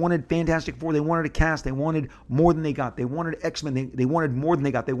 They wanted Fantastic Four. They wanted a cast. They wanted more than they got. They wanted X-Men. They wanted more than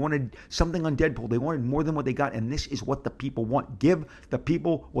they got. They wanted something on Deadpool. They wanted more than what they got. And this is what the people want. Give the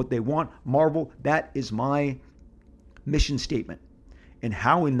people what they want. Marvel, that is my mission statement. And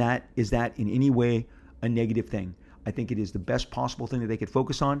how is that in any way a negative thing? I think it is the best possible thing that they could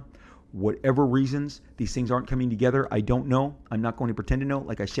focus on. Whatever reasons these things aren't coming together, I don't know. I'm not going to pretend to know.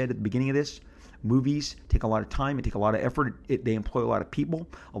 Like I said at the beginning of this, movies take a lot of time. It take a lot of effort. They employ a lot of people,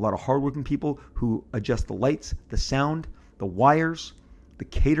 a lot of hardworking people who adjust the lights, the sound, the wires, the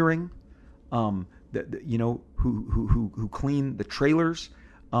catering, who clean the trailers.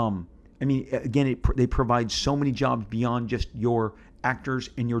 They provide so many jobs beyond just your actors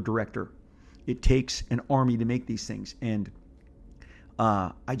and your director. It takes an army to make these things, and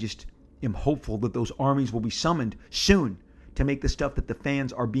I just am hopeful that those armies will be summoned soon to make the stuff that the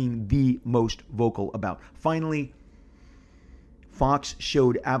fans are being the most vocal about. Finally, Fox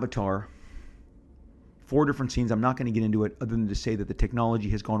showed Avatar. 4 different scenes. I'm not going to get into it other than to say that the technology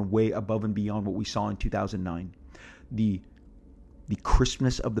has gone way above and beyond what we saw in 2009. The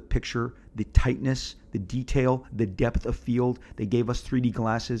crispness of the picture, the tightness, the detail, the depth of field. They gave us 3D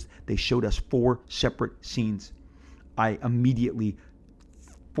glasses. They showed us 4 separate scenes. I immediately,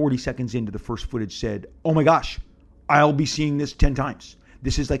 40 seconds into the first footage, said, oh my gosh, I'll be seeing this 10 times.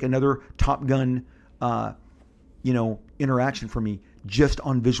 This is like another Top Gun, interaction for me, just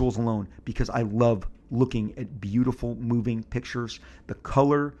on visuals alone, because I love looking at beautiful moving pictures. The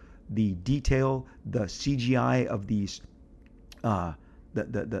color, the detail, the CGI of these,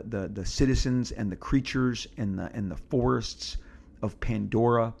 the citizens and the creatures and the forests of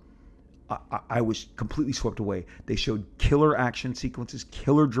Pandora. I was completely swept away. They showed killer action sequences,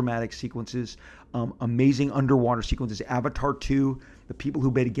 killer dramatic sequences, amazing underwater sequences. Avatar 2, the people who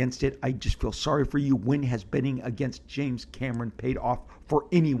bet against it, I just feel sorry for you. When has betting against James Cameron paid off for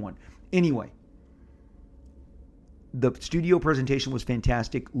anyone? Anyway, the studio presentation was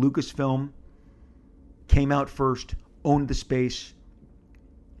fantastic. Lucasfilm came out first, owned the space.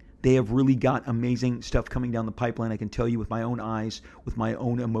 They have really got amazing stuff coming down the pipeline. I can tell you with my own eyes, with my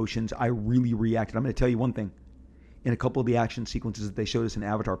own emotions, I really reacted. I'm going to tell you one thing. In a couple of the action sequences that they showed us in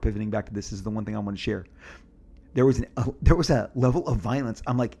Avatar, pivoting back to this is the one thing I want to share. There was a level of violence.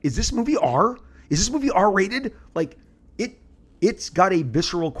 I'm like, is this movie R? Is this movie R-rated? Like, it's got a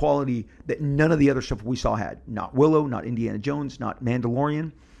visceral quality that none of the other stuff we saw had. Not Willow, not Indiana Jones, not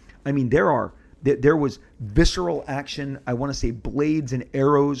Mandalorian. I mean, there was visceral action. I want to say blades and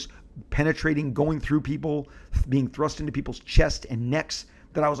arrows penetrating, going through people, being thrust into people's chest and necks,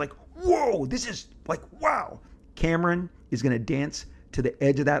 that I was like, whoa, this is like, wow. Cameron is going to dance to the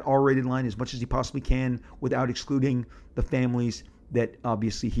edge of that R-rated line as much as he possibly can without excluding the families that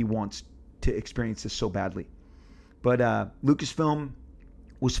obviously he wants to experience this so badly. But Lucasfilm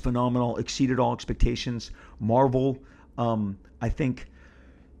was phenomenal, exceeded all expectations. Marvel, I think,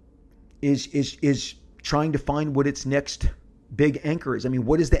 is trying to find what its next big anchor is. I mean,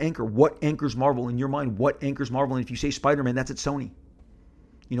 what is the anchor? What anchors Marvel in your mind? What anchors Marvel? And if you say Spider-Man, that's at Sony.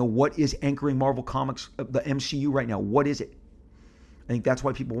 What is anchoring Marvel Comics, the MCU right now? What is it? I think that's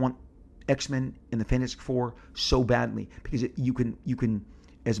why people want X-Men and the Fantastic Four so badly, because you can,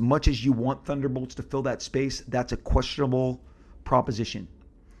 as much as you want Thunderbolts to fill that space, that's a questionable proposition.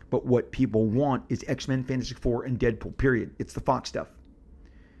 But what people want is X-Men, Fantastic Four, and Deadpool, period. It's the Fox stuff.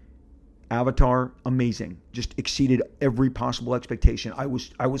 Avatar, amazing. Just exceeded every possible expectation. I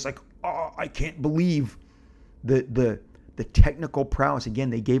was like, oh, I can't believe the technical prowess. Again,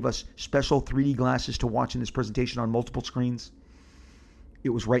 they gave us special 3D glasses to watch in this presentation on multiple screens. It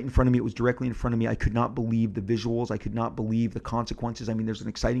was right in front of me. It was directly in front of me. I could not believe the visuals. I could not believe the consequences. I mean, there's an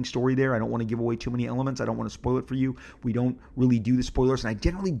exciting story there. I don't want to give away too many elements. I don't want to spoil it for you. We don't really do the spoilers, and I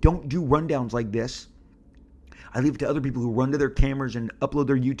generally don't do rundowns like this. I leave it to other people who run to their cameras and upload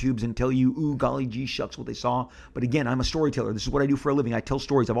their YouTubes and tell you, ooh, golly gee shucks, what they saw. But again, I'm a storyteller. This is what I do for a living. I tell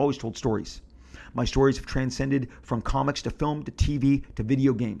stories. I've always told stories. My stories have transcended from comics to film to TV to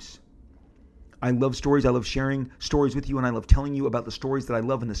video games. I love stories. I love sharing stories with you, and I love telling you about the stories that I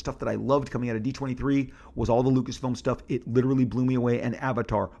love, and the stuff that I loved coming out of D23 was all the Lucasfilm stuff. It literally blew me away, and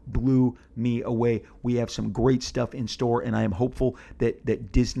Avatar blew me away. We have some great stuff in store, and I am hopeful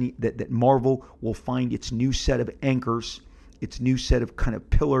that Disney, that Marvel will find its new set of anchors, its new set of kind of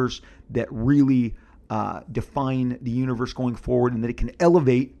pillars that really define the universe going forward, and that it can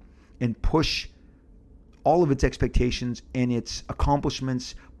elevate and push all of its expectations and its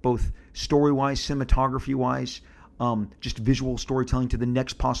accomplishments, both story-wise, cinematography-wise, just visual storytelling to the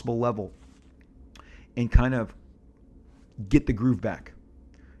next possible level, and kind of get the groove back.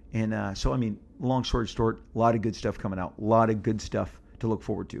 And so, I mean, long story short, a lot of good stuff coming out, a lot of good stuff to look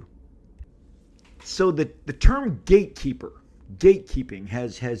forward to. So the term gatekeeping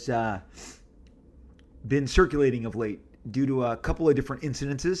has been circulating of late due to a couple of different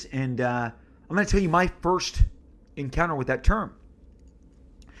incidences, and I'm going to tell you my first encounter with that term,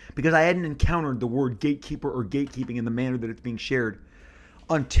 because I hadn't encountered the word gatekeeper or gatekeeping in the manner that it's being shared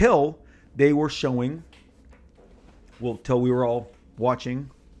until they were showing, well, till we were all watching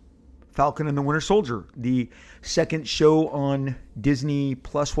Falcon and the Winter Soldier, the second show on Disney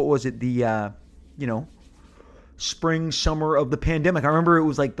Plus. What was it? The, spring, summer of the pandemic. I remember it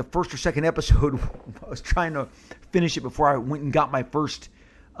was like the first or second episode. I was trying to finish it before I went and got my first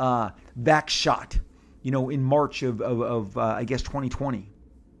vax shot, in March of I guess 2020.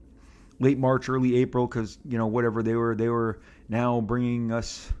 Late March, early April, because, whatever, they were now bringing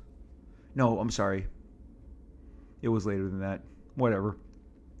us, no, I'm sorry. It was later than that. Whatever.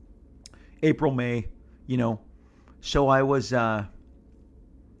 April, May, So I was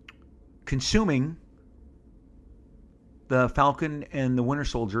consuming the Falcon and the Winter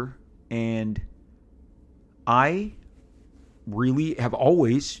Soldier, and I really have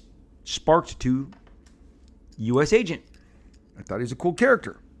always sparked to U.S. Agent. I thought he was a cool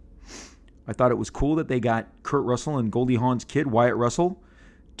character. I thought it was cool that they got Kurt Russell and Goldie Hawn's kid, Wyatt Russell,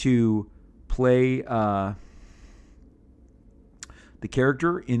 to play the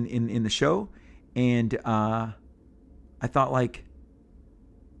character in the show. And I thought, like,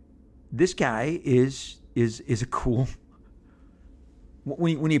 this guy is a cool...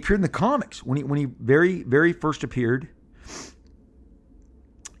 When he appeared in the comics, when he very, very first appeared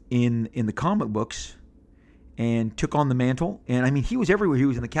in the comic books and took on the mantle, and I mean, he was everywhere. He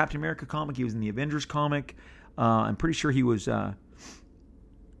was in the Captain America comic. He was in the Avengers comic. I'm pretty sure he was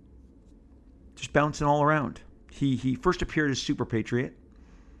just bouncing all around. He first appeared as Super Patriot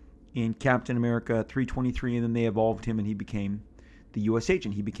in Captain America 323, and then they evolved him, and he became the U.S.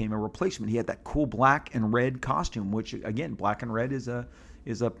 Agent. He became a replacement. He had that cool black and red costume, which, again, black and red is a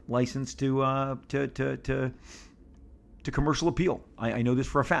license to commercial appeal. I know this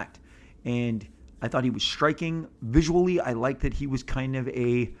for a fact, and I thought he was striking visually. I liked that he was kind of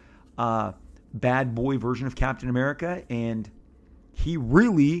a bad boy version of Captain America, and he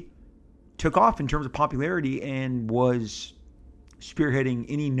really took off in terms of popularity and was spearheading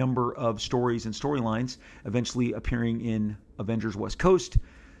any number of stories and storylines, eventually appearing in Avengers West Coast,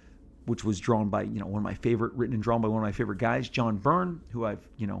 which was drawn by, written and drawn by one of my favorite guys, John Byrne, who I've,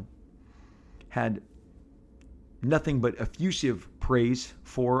 had nothing but effusive praise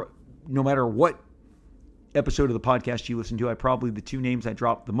for. No matter what episode of the podcast you listen to, the two names I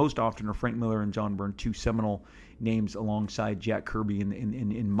drop the most often are Frank Miller and John Byrne, two seminal names alongside Jack Kirby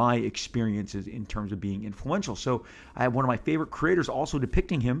in my experiences in terms of being influential. So I have one of my favorite creators also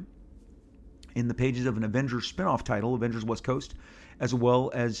depicting him in the pages of an Avengers spinoff title, Avengers West Coast, as well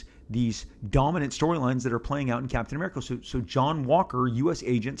as these dominant storylines that are playing out in Captain America. So John Walker, U.S.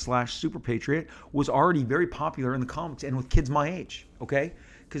 Agent / Super Patriot, was already very popular in the comics and with kids my age, okay?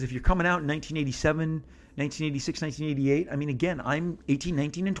 Because if you're coming out in 1987, 1986, 1988, I mean, again, I'm 18,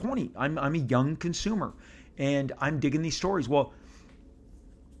 19, and 20. I'm a young consumer, and I'm digging these stories. Well,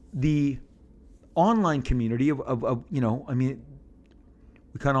 the online community of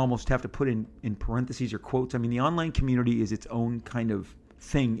we kind of almost have to put in parentheses or quotes. I mean, the online community is its own kind of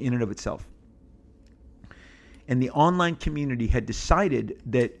thing in and of itself. And the online community had decided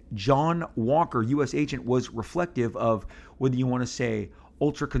that John Walker, U.S. Agent, was reflective of whether you want to say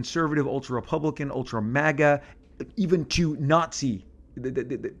ultra-conservative, ultra-Republican, ultra-MAGA, even to Nazi.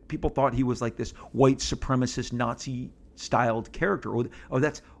 People thought he was like this white supremacist Nazi-styled character. Or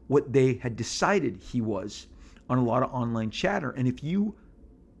that's what they had decided he was on a lot of online chatter. And if you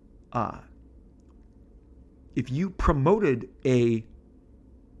promoted a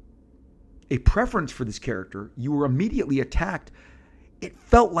preference for this character, you were immediately attacked. It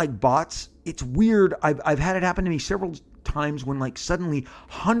felt like bots. It's weird. I've had it happen to me several times when, like, suddenly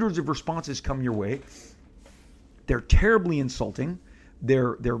hundreds of responses come your way. They're terribly insulting.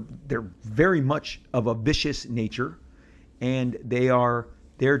 they're very much of a vicious nature, and they are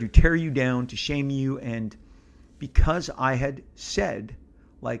there to tear you down, to shame you. And because I had said,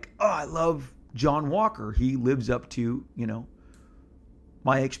 like, oh, I love John Walker, he lives up to,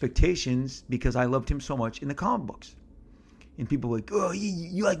 my expectations because I loved him so much in the comic books. And people are like, oh,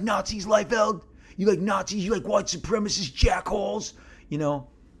 you like Nazis, Liefeld? You like Nazis? You like white supremacists, jackholes?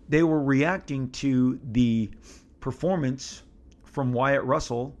 They were reacting to the performance from Wyatt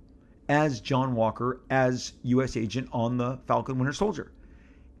Russell as John Walker, as U.S. agent on the Falcon Winter Soldier.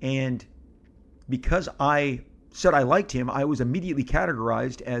 And because I said I liked him, I was immediately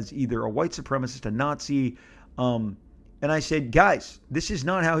categorized as either a white supremacist, a Nazi. And I said, guys, this is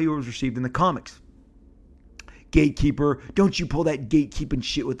not how he was received in the comics. Gatekeeper, don't you pull that gatekeeping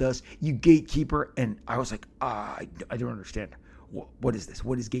shit with us, you gatekeeper. And I was like, I don't understand. What is this?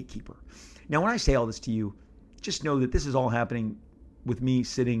 What is gatekeeper? Now, when I say all this to you, just know that this is all happening with me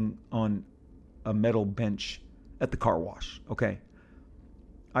sitting on a metal bench at the car wash, okay?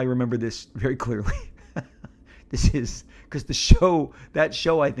 I remember this very clearly. This is because that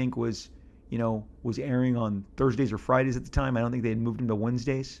show I think was airing on Thursdays or Fridays at the time. I don't think they had moved them to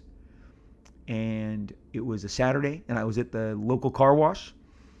Wednesdays. And it was a Saturday, and I was at the local car wash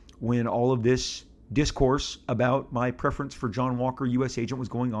when all of this discourse about my preference for John Walker, U.S. agent, was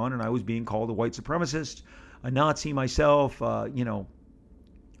going on, and I was being called a white supremacist, a Nazi myself,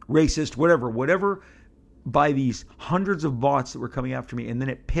 racist, whatever, by these hundreds of bots that were coming after me. And then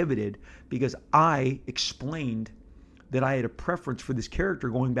it pivoted because I explained that I had a preference for this character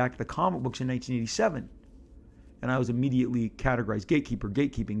going back to the comic books in 1987. And I was immediately categorized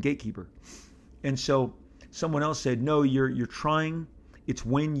gatekeeper. And so someone else said, no, you're trying, it's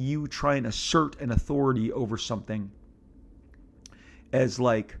when you try and assert an authority over something as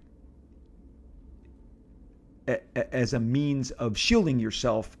a means of shielding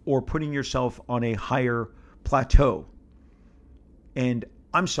yourself or putting yourself on a higher plateau. And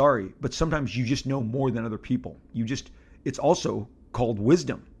I'm sorry, but sometimes you just know more than other people. It's also called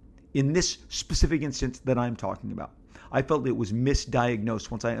wisdom. In this specific instance that I'm talking about, I felt it was misdiagnosed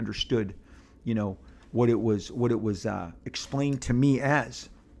once I understood, what it was explained to me as.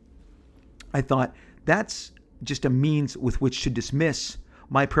 I thought that's just a means with which to dismiss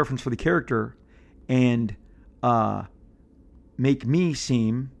my preference for the character and make me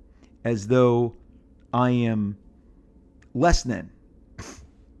seem as though I am less than.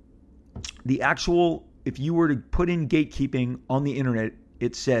 If you were to put in gatekeeping on the internet,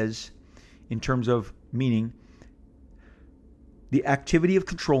 it says, in terms of meaning, the activity of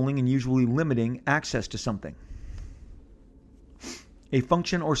controlling and usually limiting access to something. A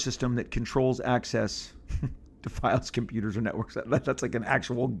function or system that controls access to files, computers, or networks. That's like an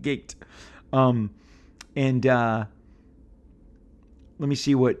actual gate. Let me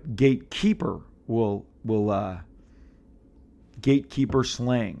see what gatekeeper will gatekeeper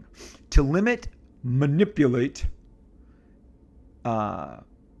slang. To limit, manipulate how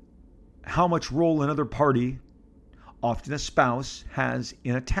much role another party, often a spouse, has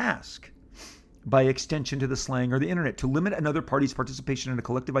in a task. By extension to the slang or the internet, to limit another party's participation in a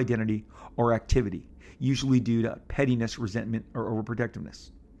collective identity or activity, usually due to pettiness, resentment, or overprotectiveness.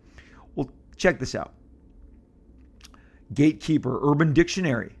 Well, check this out. Gatekeeper, Urban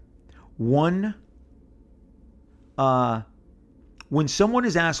Dictionary. When someone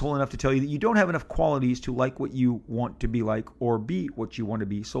is asshole enough to tell you that you don't have enough qualities to like what you want to be like or be what you want to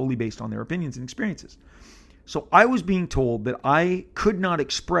be solely based on their opinions and experiences. So I was being told that I could not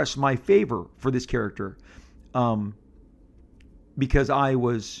express my favor for this character because I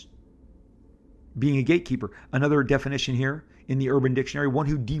was being a gatekeeper. Another definition here in the Urban Dictionary, one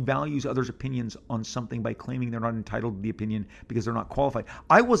who devalues others' opinions on something by claiming they're not entitled to the opinion because they're not qualified.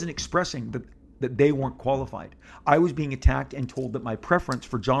 I wasn't expressing that they weren't qualified. I was being attacked and told that my preference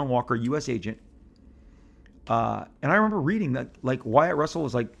for John Walker, U.S. agent, and I remember reading that like Wyatt Russell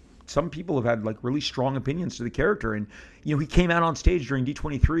was like, some people have had like really strong opinions to the character. And, he came out on stage during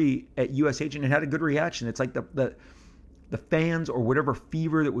D23 at U.S. Agent and had a good reaction. It's like the fans or whatever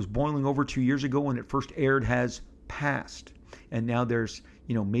fever that was boiling over 2 years ago when it first aired has passed. And now there's,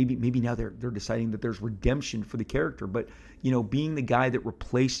 maybe now they're deciding that there's redemption for the character. But, being the guy that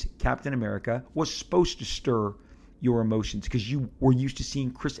replaced Captain America was supposed to stir your emotions because you were used to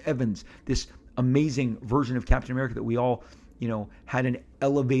seeing Chris Evans, this amazing version of Captain America that we all had an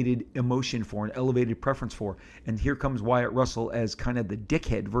elevated emotion for, an elevated preference for. And here comes Wyatt Russell as kind of the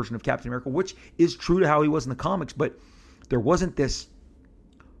dickhead version of Captain America, which is true to how he was in the comics, but there wasn't this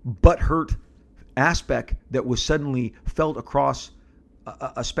butthurt aspect that was suddenly felt across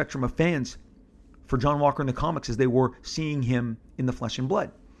a spectrum of fans for John Walker in the comics as they were seeing him in the flesh and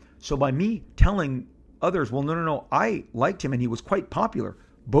blood. So by me telling others, well, no, I liked him and he was quite popular.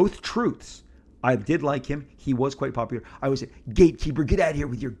 Both truths. I did like him. He was quite popular. I was a gatekeeper. Get out of here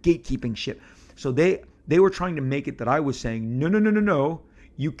with your gatekeeping shit. So they were trying to make it that I was saying, no.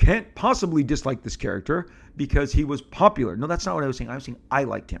 You can't possibly dislike this character because he was popular. No, that's not what I was saying. I was saying I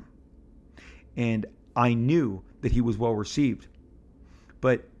liked him. And I knew that he was well received.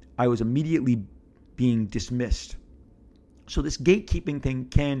 But I was immediately being dismissed. So this gatekeeping thing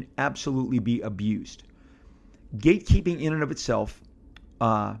can absolutely be abused. Gatekeeping in and of itself,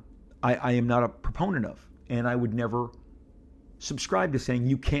 I am not a proponent of. And I would never subscribe to saying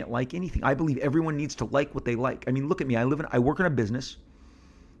you can't like anything. I believe everyone needs to like what they like. I mean, look at me. I work in a business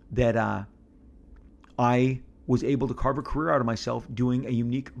that I was able to carve a career out of myself doing a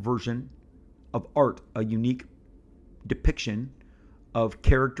unique version of art, a unique depiction of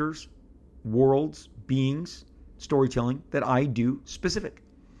characters, worlds, beings, storytelling that I do specific.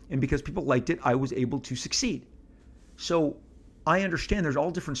 And because people liked it, I was able to succeed. So I understand there's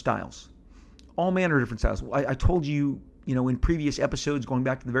all different styles, all manner of different styles. I told you, in previous episodes, going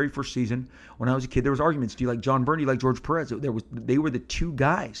back to the very first season, when I was a kid, there was arguments. Do you like John Byrne? Do you like George Perez? They were the two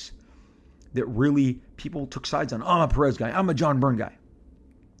guys that really people took sides on. Oh, I'm a Perez guy. I'm a John Byrne guy.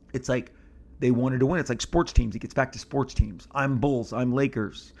 It's like they wanted to win. It's like sports teams. It gets back to sports teams. I'm Bulls. I'm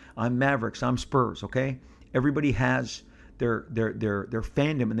Lakers. I'm Mavericks. I'm Spurs. Okay, everybody has their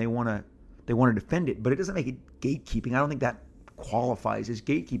fandom and they want to defend it, but it doesn't make it gatekeeping. I don't think that qualifies as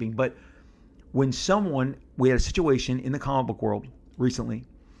gatekeeping. But when we had a situation in the comic book world recently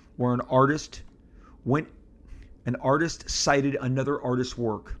where an artist cited another artist's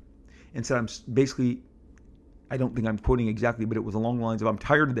work and said, I don't think I'm quoting exactly, but it was along the lines of, I'm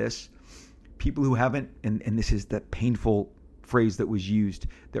tired of this. People who haven't, and this is the painful phrase that was used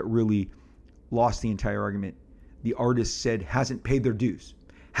that really lost the entire argument. The artist said, hasn't paid their dues.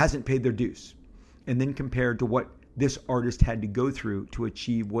 And then compared to what this artist had to go through to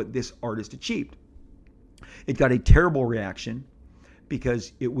achieve what this artist achieved. It got a terrible reaction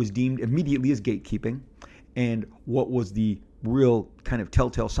because it was deemed immediately as gatekeeping. And what was the real kind of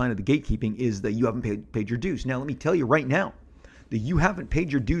telltale sign of the gatekeeping is that you haven't paid your dues. Now, let me tell you right now, the you haven't paid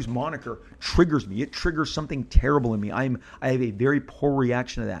your dues moniker triggers me. It triggers something terrible in me. I have a very poor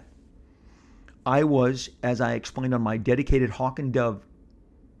reaction to that. I was, as I explained on my dedicated Hawk and Dove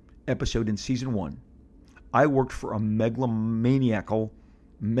episode in season 1, I worked for a megalomaniacal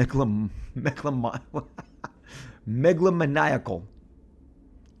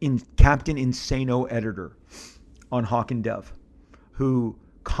Captain Insano editor on Hawk and Dove, who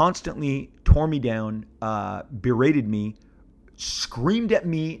constantly tore me down, berated me, screamed at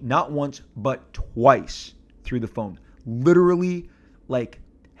me not once but twice through the phone. Literally,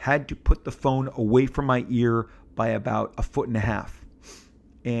 had to put the phone away from my ear by about 1.5 feet.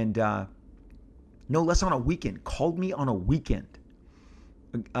 And no less on a weekend. Called me on a weekend.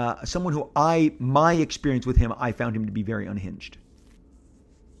 Someone who my experience with him, I found him to be very unhinged.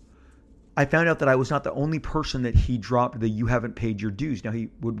 I found out that I was not the only person that he dropped the you haven't paid your dues. Now, he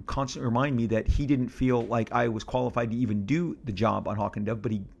would constantly remind me that he didn't feel like I was qualified to even do the job on Hawk and Dove,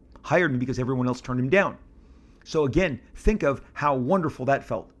 but he hired me because everyone else turned him down. So again, think of how wonderful that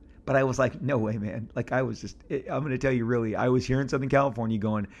felt. But I was like, no way, man. I'm going to tell you really, I was here in Southern California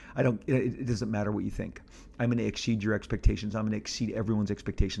going, it doesn't matter what you think. I'm going to exceed your expectations. I'm going to exceed everyone's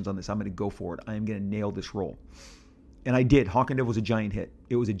expectations on this. I'm going to go for it. I am going to nail this role. And I did. Hawk and Dove was a giant hit.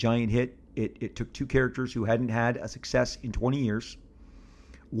 It was a giant hit. It took two characters who hadn't had a success in 20 years.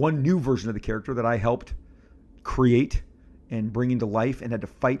 One new version of the character that I helped create and bring into life and had to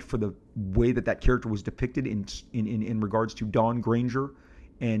fight for the way that character was depicted in regards to Dawn Granger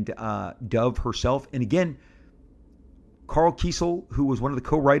and Dove herself. And again, Carl Kiesel, who was one of the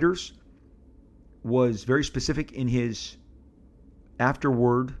co-writers, was very specific in his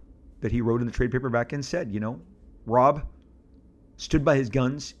afterword that he wrote in the trade paperback and said, Rob stood by his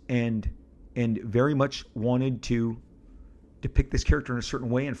guns and very much wanted to depict this character in a certain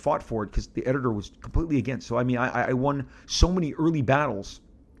way and fought for it because the editor was completely against. So, I won so many early battles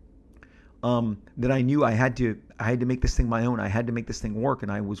that I knew I had to make this thing my own. I had to make this thing work,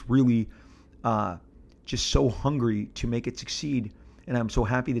 and I was really just so hungry to make it succeed, and I'm so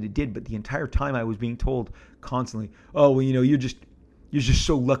happy that it did. But the entire time I was being told constantly, "Oh, well, you're just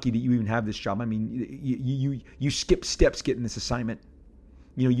so lucky that you even have this job. You skip steps getting this assignment.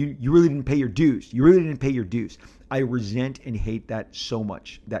 You really didn't pay your dues. You really didn't pay your dues." I resent and hate that so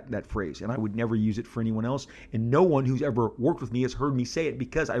much, that phrase, and I would never use it for anyone else. And no one who's ever worked with me has heard me say it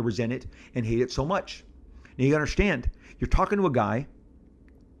because I resent it and hate it so much. Now you gotta understand, you're talking to a guy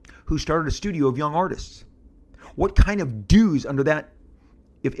who started a studio of young artists. What kind of dues under that,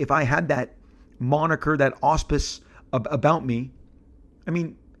 if I had that moniker, that auspice about me, I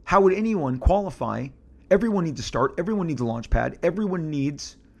mean, how would anyone qualify? Everyone needs a start. Everyone needs a launch pad. Everyone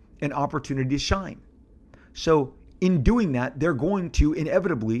needs an opportunity to shine. So in doing that, they're going to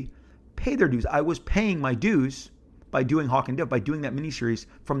inevitably pay their dues. I was paying my dues by doing Hawk and Dove, by doing that miniseries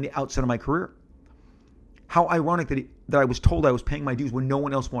from the outset of my career. How ironic that I was told I was paying my dues when no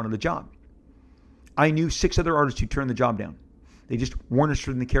one else wanted the job. I knew 6 other artists who turned the job down. They just weren't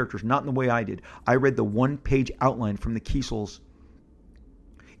interested in the characters, not in the way I did. I read the 1-page outline from the Kiesels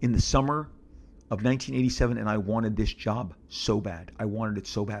in the summer of 1987, and I wanted this job so bad. I wanted it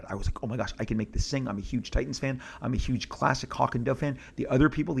so bad. I was like, oh my gosh, I can make this sing. I'm a huge Titans fan. I'm a huge classic Hawk and Dove fan. The other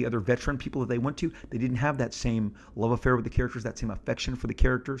people, the other veteran people that they went to, they didn't have that same love affair with the characters, that same affection for the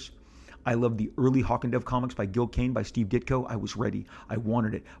characters. I loved the early Hawk and Dove comics by Gil Kane, by Steve Ditko. I was ready. I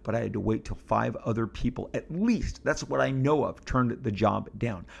wanted it. But I had to wait till 5 other people, at least, that's what I know of, turned the job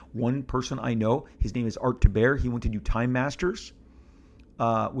down. One person I know, his name is Art Taber. He went to do Time Masters,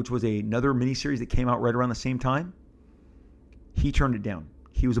 which was another miniseries that came out right around the same time. He turned it down.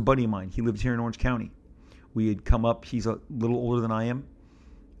 He was a buddy of mine. He lived here in Orange County. We had come up. He's a little older than I am.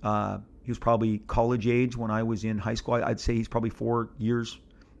 He was probably college age when I was in high school. I'd say he's probably 4 years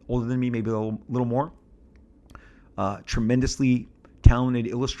older than me, maybe a little more. Tremendously talented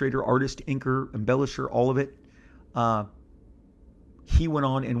illustrator, artist, inker, embellisher, all of it. He went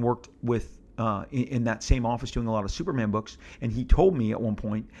on and worked with in that same office doing a lot of Superman books, and he told me at one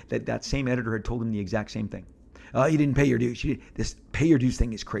point that same editor had told him the exact same thing. You didn't pay your dues. This pay your dues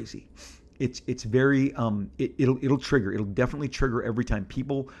thing is crazy. It's very it'll trigger. It'll definitely trigger every time.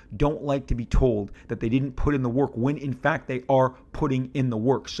 People don't like to be told that they didn't put in the work when in fact they are putting in the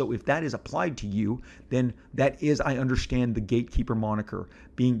work. So if that is applied to you, then that is, I understand, the gatekeeper moniker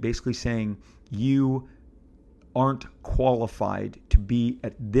being basically saying you aren't qualified to be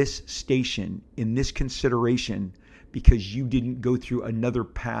at this station in this consideration because you didn't go through another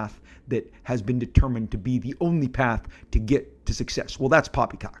path that has been determined to be the only path to get to success. Well, that's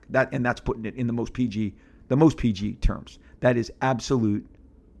poppycock. That's putting it in the most PG terms. That is absolute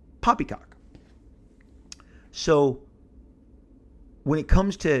poppycock. So when it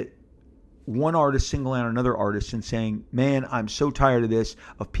comes to one artist singling out another artist and saying, man, I'm so tired of this,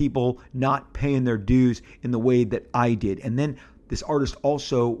 of people not paying their dues in the way that I did. And then this artist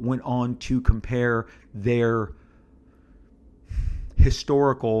also went on to compare their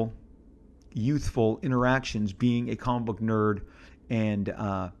historical, youthful interactions, being a comic book nerd. And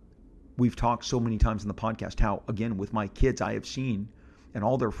we've talked so many times in the podcast how, again, with my kids, I have seen, and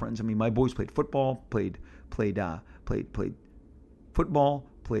all their friends, I mean, my boys played football, played football,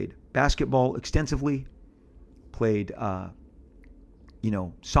 played basketball extensively, played,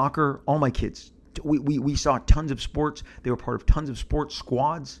 soccer. All my kids, we saw tons of sports. They were part of tons of sports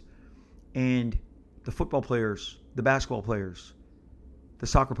squads. And the football players, the basketball players, the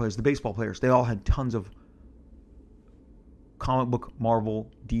soccer players, the baseball players, they all had tons of comic book,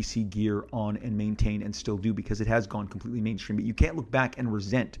 Marvel, DC gear on and maintain, and still do, because it has gone completely mainstream. But you can't look back and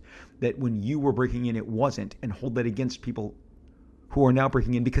resent that when you were breaking in, it wasn't, and hold that against people who are now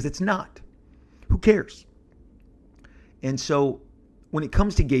breaking in, because it's not. Who cares? And so when it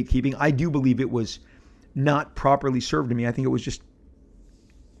comes to gatekeeping, I do believe it was not properly served to me. I think it was just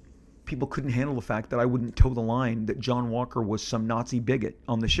people couldn't handle the fact that I wouldn't toe the line that John Walker was some Nazi bigot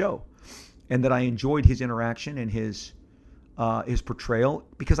on the show, and that I enjoyed his interaction and his portrayal,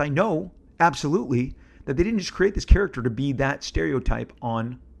 because I know absolutely that they didn't just create this character to be that stereotype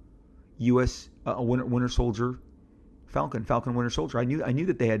on U.S. Winter Soldier, Falcon Winter Soldier. I knew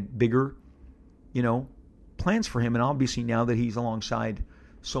that they had bigger, plans for him, and obviously now that he's alongside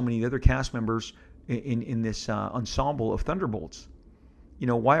so many other cast members in this ensemble of Thunderbolts,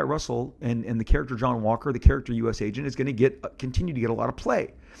 Wyatt Russell and the character John Walker, the character U.S. agent, is going to continue to get a lot of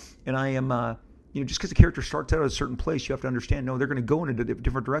play. And I am, just because the character starts out at a certain place, you have to understand, no, they're going to go in a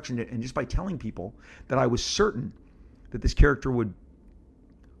different direction. And just by telling people that I was certain that this character would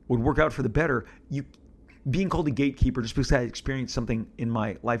work out for the better, being called a gatekeeper just because I experienced something in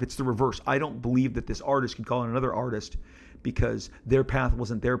my life, it's the reverse. I don't believe that this artist could call in another artist because their path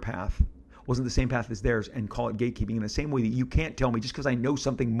wasn't their path, wasn't the same path as theirs, and call it gatekeeping, in the same way that you can't tell me just because I know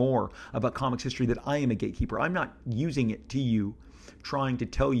something more about comics history that I am a gatekeeper. I'm not using it to you, trying to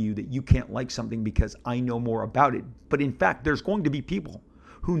tell you that you can't like something because I know more about it. But in fact, there's going to be people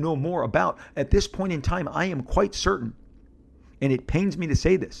who know more about, at this point in time, I am quite certain, and it pains me to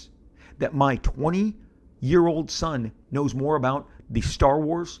say this, that my 20-year-old son knows more about the Star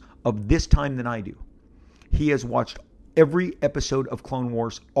Wars of this time than I do. He has watched every episode of Clone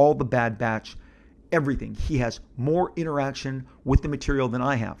Wars, all the Bad Batch, everything. He has more interaction with the material than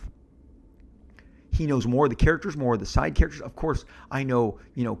I have. He knows more of the characters, more of the side characters. Of course, I know,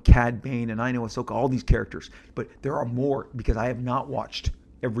 Cad Bane and I know Ahsoka, all these characters. But there are more because I have not watched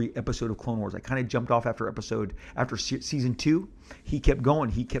every episode of Clone Wars. I kind of jumped off after season 2. He kept going.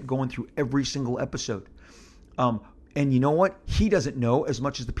 He kept going through every single episode. And you know what? He doesn't know as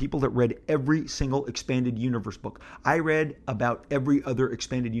much as the people that read every single expanded universe book. I read about every other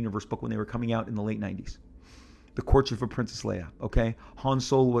expanded universe book when they were coming out in the late 90s. The Courtship of Princess Leia, okay? Han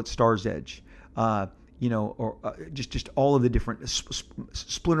Solo at Star's Edge. Just all of the different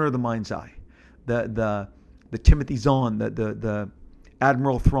Splinter of the Mind's Eye, the Timothy Zahn, the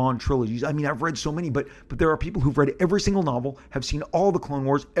Admiral Thrawn trilogies. I mean, I've read so many, but there are people who've read every single novel, have seen all the Clone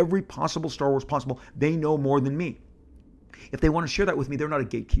Wars, every possible Star Wars possible. They know more than me. If they want to share that with me, they're not a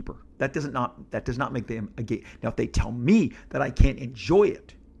gatekeeper. That does not make them a gate. Now, if they tell me that I can't enjoy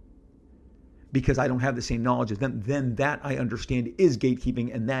it because I don't have the same knowledge as them, then that I understand is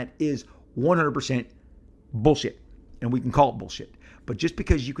gatekeeping, and that is 100% bullshit. And we can call it bullshit. But just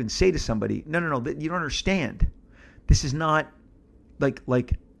because you can say to somebody, no, you don't understand. This is not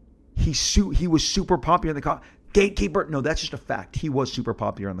like he was super popular in the comic. Gatekeeper? No, that's just a fact. He was super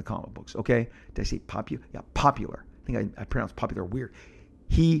popular in the comic books, okay? Did I say popular? Yeah, popular. I think I pronounced popular weird.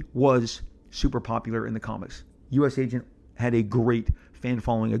 He was super popular in the comics. U.S. Agent had a great fan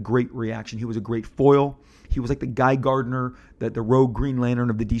following, a great reaction. He was a great foil. He was like the Guy Gardner, the rogue Green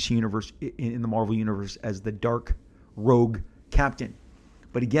Lantern of the DC Universe in the Marvel Universe as the dark rogue captain.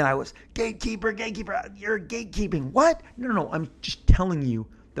 But again, I was, gatekeeper, you're gatekeeping. What? No. I'm just telling you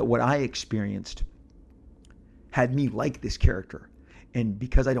that what I experienced had me like this character. And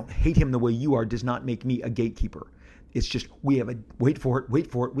because I don't hate him the way you are does not make me a gatekeeper. It's just we have wait for it, we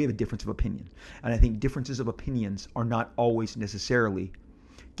have a difference of opinion. And I think differences of opinions are not always necessarily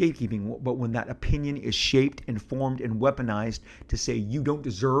gatekeeping, but when that opinion is shaped and formed and weaponized to say you don't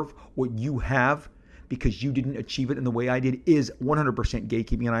deserve what you have because you didn't achieve it in the way I did is 100%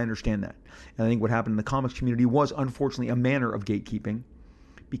 gatekeeping, and I understand that. And I think what happened in the comics community was unfortunately a manner of gatekeeping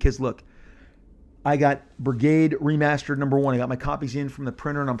because look, I got Brigade Remastered #1. I got my copies in from the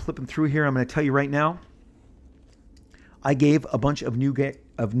printer and I'm flipping through here. I'm going to tell you right now, I gave a bunch of new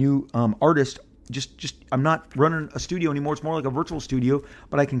artists. Just I'm not running a studio anymore. It's more like a virtual studio.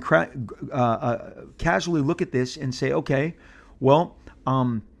 But I can casually look at this and say, okay, well,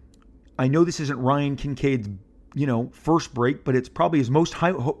 I know this isn't Ryan Kincaid's first break, but it's probably his most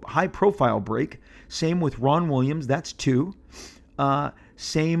high profile break. Same with Ron Williams. That's 2.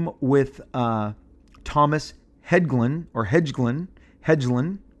 Same with Thomas Hedglin.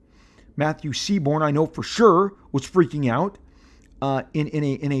 Matthew Seaborn, I know for sure, was freaking out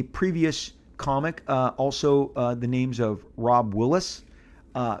in a previous comic. Also, the names of Rob Willis,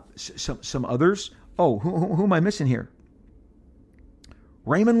 some others. Oh, who am I missing here?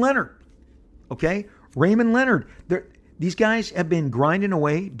 Raymond Leonard. Okay, Raymond Leonard. These guys have been grinding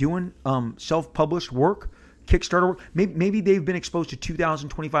away, doing self-published work. Kickstarter work. Maybe they've been exposed to 2,000,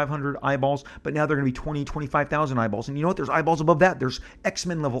 2,500 eyeballs, but now they're going to be 20, 25,000 eyeballs. And you know what? There's eyeballs above that. There's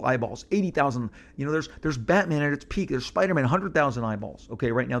X-Men level eyeballs, 80,000. There's Batman at its peak. There's Spider-Man, 100,000 eyeballs.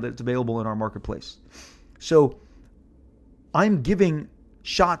 Okay, right now that it's available in our marketplace. So I'm giving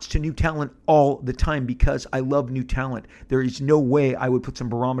shots to new talent all the time because I love new talent. There is no way I would put some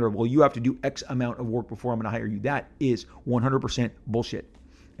barometer. Well, you have to do X amount of work before I'm going to hire you. That is 100% bullshit.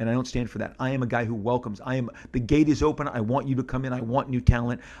 And I don't stand for that. I am a guy who welcomes. The gate is open. I want you to come in. I want new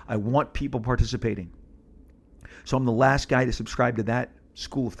talent. I want people participating. So I'm the last guy to subscribe to that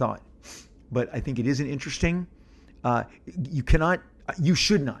school of thought. But I think it is an interesting. You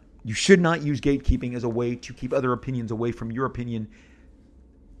should not use gatekeeping as a way to keep other opinions away from your opinion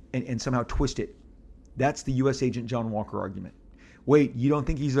and somehow twist it. That's the U.S. Agent John Walker argument. Wait, you don't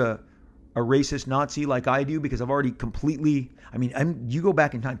think he's a racist Nazi like I do? Because I've already completely, you go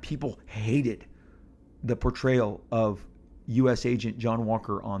back in time, people hated the portrayal of U.S. Agent John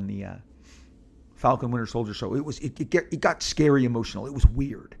Walker on the Falcon Winter Soldier show. It got scary emotional. It was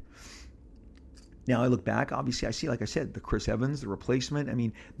weird. Now I look back, obviously I see, like I said, the Chris Evans, the replacement.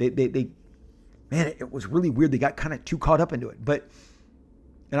 It was really weird. They got kind of too caught up into it.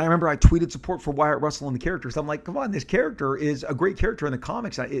 And I remember I tweeted support for Wyatt Russell and the characters. I'm like, come on, this character is a great character in the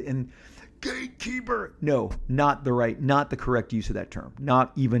comics. And gatekeeper. No, not the correct use of that term.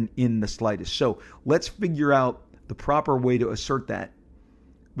 Not even in the slightest. So let's figure out the proper way to assert that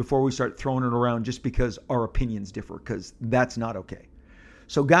before we start throwing it around just because our opinions differ, because that's not okay.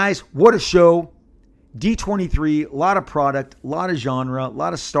 So guys, what a show. D23, a lot of product, a lot of genre, a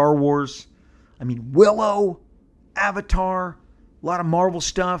lot of Star Wars. Willow, Avatar, a lot of Marvel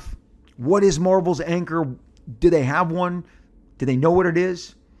stuff. What is Marvel's anchor? Do they have one? Do they know what it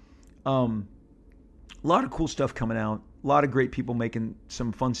is? A lot of cool stuff coming out. A lot of great people making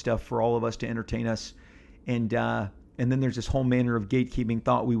some fun stuff for all of us to entertain us. And then there's this whole manner of gatekeeping.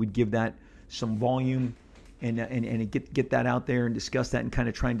 Thought we would give that some volume and get that out there and discuss that and kind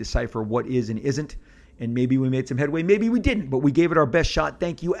of try and decipher what is and isn't. And maybe we made some headway. Maybe we didn't, but we gave it our best shot.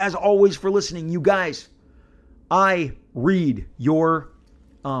 Thank you, as always, for listening. You guys, I read your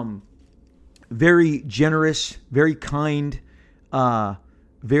very generous, very kind,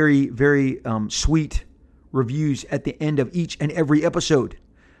 very, very sweet reviews at the end of each and every episode.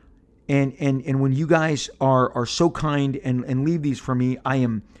 And when you guys are so kind and leave these for me, I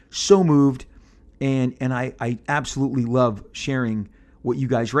am so moved, and I absolutely love sharing what you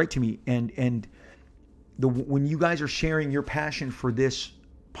guys write to me. And when you guys are sharing your passion for this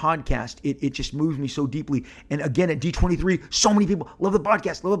podcast, it just moves me so deeply. And again, at D23, so many people love the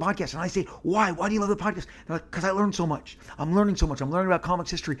podcast. And I say, why do you love the podcast? They're like, because I learned so much. I'm learning so much. I'm learning about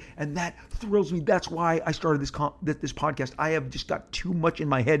comics history, and that thrills me. That's why I started this podcast. I have just got too much in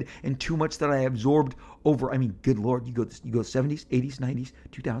my head and too much that I absorbed over. I mean, good Lord, you go 70s, 80s, 90s,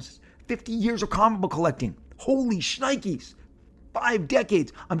 2000s, 50 years of comic book collecting. Holy shnikes. 5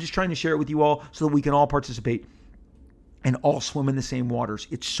 decades. I'm just trying to share it with you all so that we can all participate and all swim in the same waters.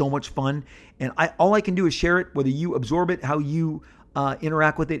 It's so much fun. And all I can do is share it. Whether you absorb it, how you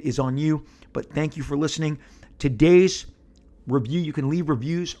interact with it is on you. But thank you for listening. Today's review, you can leave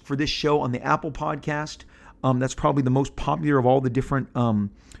reviews for this show on the Apple Podcast. That's probably the most popular of all the different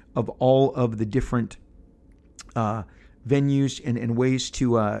venues and ways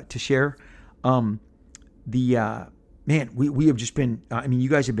to share. Man, we have just been, you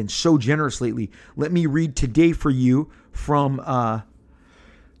guys have been so generous lately. Let me read today for you from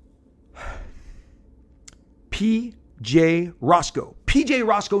PJ Roscoe. PJ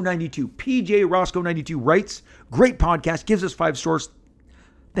Roscoe 92. PJ Roscoe 92 writes, great podcast, gives us 5 stars.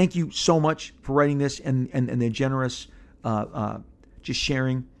 Thank you so much for writing this and the generous just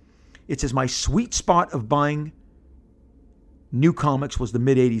sharing. It says, my sweet spot of buying new comics was the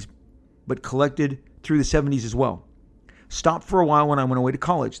mid-'80s, but collected through the 70s as well. Stopped for a while when I went away to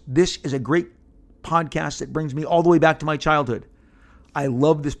college. This is a great podcast that brings me all the way back to my childhood. I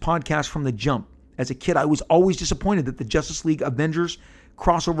love this podcast from the jump. As a kid, I was always disappointed that the Justice League Avengers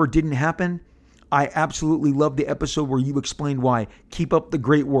crossover didn't happen. I absolutely loved the episode where you explained why. Keep up the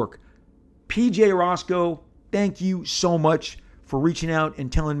great work. PJ Roscoe, thank you so much for reaching out and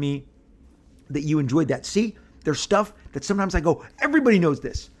telling me that you enjoyed that. See, there's stuff that sometimes I go, everybody knows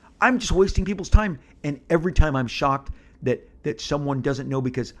this. I'm just wasting people's time. And every time I'm shocked that someone doesn't know,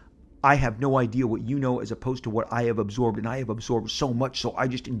 because I have no idea what you know as opposed to what I have absorbed. And I have absorbed so much, so I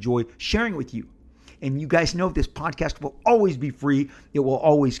just enjoy sharing with you. And you guys know this podcast will always be free. It will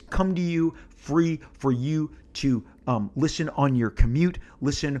always come to you free for you to listen on your commute,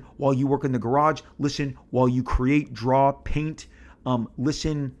 listen while you work in the garage, listen while you create, draw, paint,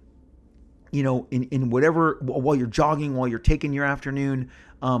 listen, in whatever, while you're jogging, while you're taking your afternoon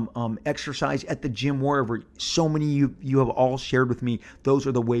exercise at the gym, wherever. So many you have all shared with me. Those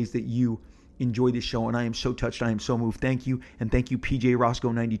are the ways that you enjoy this show, and I am so touched. I am so moved. Thank you, and thank you, PJ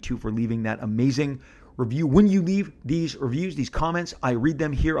Roscoe 92, for leaving that amazing review. When you leave these reviews, these comments, I read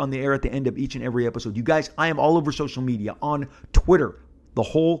them here on the air at the end of each and every episode. You guys, I am all over social media, on Twitter, the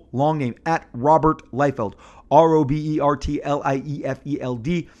whole long name, at Robert Liefeld,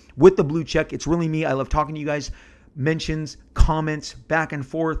 RobertLiefeld, with the blue check. It's really me. I love talking to you guys. Mentions, comments, back and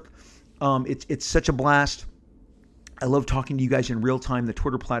forth. It's such a blast. I love talking to you guys in real time. The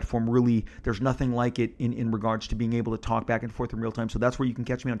Twitter platform, really, there's nothing like it in regards to being able to talk back and forth in real time. So that's where you can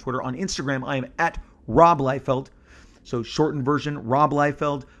catch me on Twitter. On Instagram, I am at Rob Liefeld. So shortened version, Rob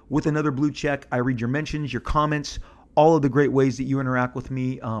Liefeld, with another blue check. I read your mentions, your comments, all of the great ways that you interact with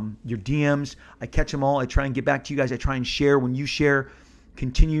me, your DMs. I catch them all. I try and get back to you guys. I try and share when you share.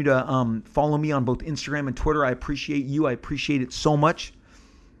 Continue to follow me on both Instagram and Twitter. I appreciate you. I appreciate it so much.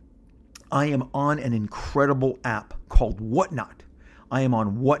 I am on an incredible app called Whatnot. I am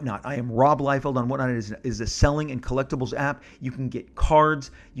on Whatnot. I am Rob Liefeld on Whatnot. It is a selling and collectibles app. You can get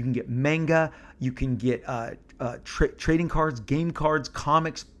cards. You can get manga. You can get trading cards, game cards,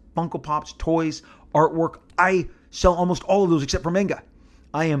 comics, Funko Pops, toys, artwork. I sell almost all of those except for manga.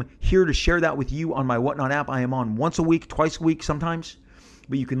 I am here to share that with you on my Whatnot app. I am on once a week, twice a week sometimes.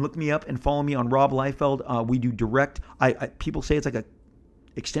 But you can look me up and follow me on Rob Liefeld. We do direct. People say it's like a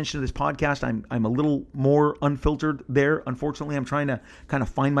extension of this podcast. I'm a little more unfiltered there. Unfortunately, I'm trying to kind of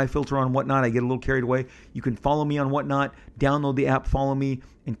find my filter on Whatnot. I get a little carried away. You can follow me on Whatnot, download the app, follow me,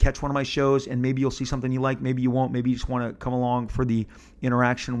 and catch one of my shows, and maybe you'll see something you like. Maybe you won't. Maybe you just want to come along for the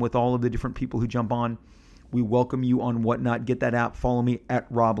interaction with all of the different people who jump on. We welcome you on Whatnot. Get that app. Follow me at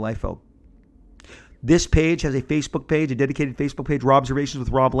Rob Liefeld. This page has a Facebook page, a dedicated Facebook page, Robservations with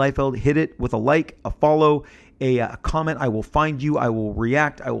Rob Liefeld. Hit it with a like, a follow, a comment. I will find you. I will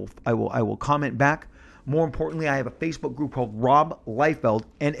react. I will comment back. More importantly, I have a Facebook group called Rob Liefeld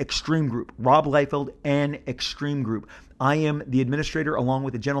and Extreme Group. Rob Liefeld and Extreme Group. I am the administrator along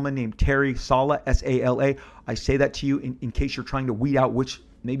with a gentleman named Terry Sala, S-A-L-A. I say that to you in case you're trying to weed out which,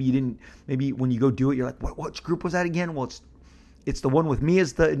 maybe you didn't, maybe when you go do it, you're like, what group was that again? Well, it's the one with me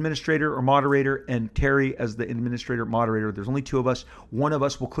as the administrator or moderator and Terry as the administrator moderator. There's only two of us. One of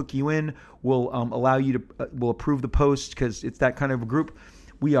us will click you in, will allow you to, will approve the post because it's that kind of a group.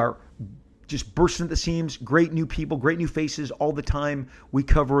 We are just bursting at the seams. Great new people, great new faces all the time. We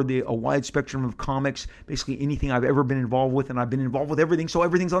cover a wide spectrum of comics, basically anything I've ever been involved with, and I've been involved with everything, so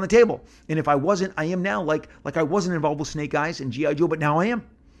everything's on the table. And if I wasn't, I am now. Like I wasn't involved with Snake Eyes and G.I. Joe, but now I am,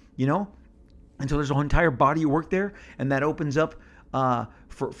 you know? And so there's a whole entire body of work there, and that opens up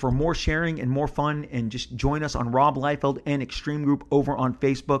for more sharing and more fun. And just join us on Rob Liefeld and Extreme Group over on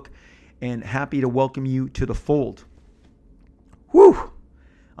Facebook, and happy to welcome you to the fold. Whew!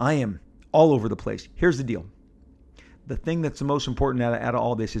 I am all over the place. Here's the deal. The thing that's the most important out of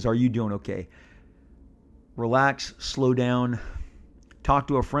all this is, are you doing okay? Relax, slow down, talk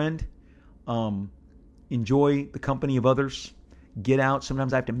to a friend, enjoy the company of others. Get out.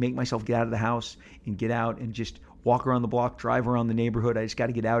 Sometimes I have to make myself get out of the house and get out and just walk around the block, drive around the neighborhood. I just got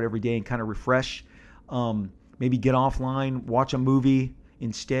to get out every day and kind of refresh. Maybe get offline, watch a movie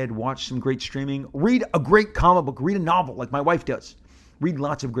instead, watch some great streaming, read a great comic book, read a novel like my wife does. Read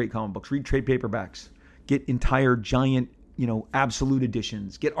lots of great comic books, read trade paperbacks, get entire giant, absolute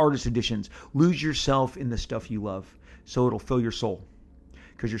editions, get artist editions. Lose yourself in the stuff you love so it'll fill your soul.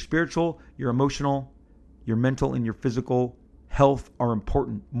 Because your spiritual, your emotional, your mental, and your physical health are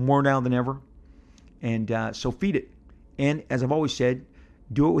important more now than ever. And so feed it. And as I've always said,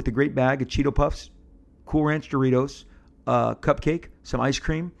 do it with a great bag of Cheeto Puffs, Cool Ranch Doritos, cupcake, some ice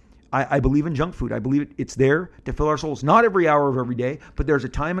cream. I believe in junk food. I believe it's there to fill our souls. Not every hour of every day, but there's a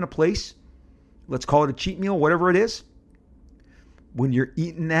time and a place. Let's call it a cheat meal, whatever it is. When you're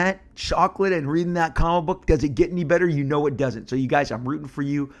eating that chocolate and reading that comic book, does it get any better? You know it doesn't. So you guys, I'm rooting for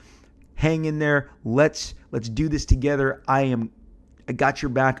you. Hang in there. Let's do this together. I got your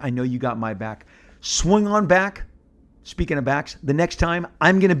back. I know you got my back. Swing on back. Speaking of backs, the next time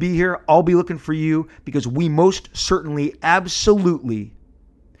I'm going to be here, I'll be looking for you, because we most certainly, absolutely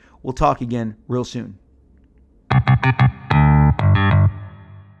will talk again real soon.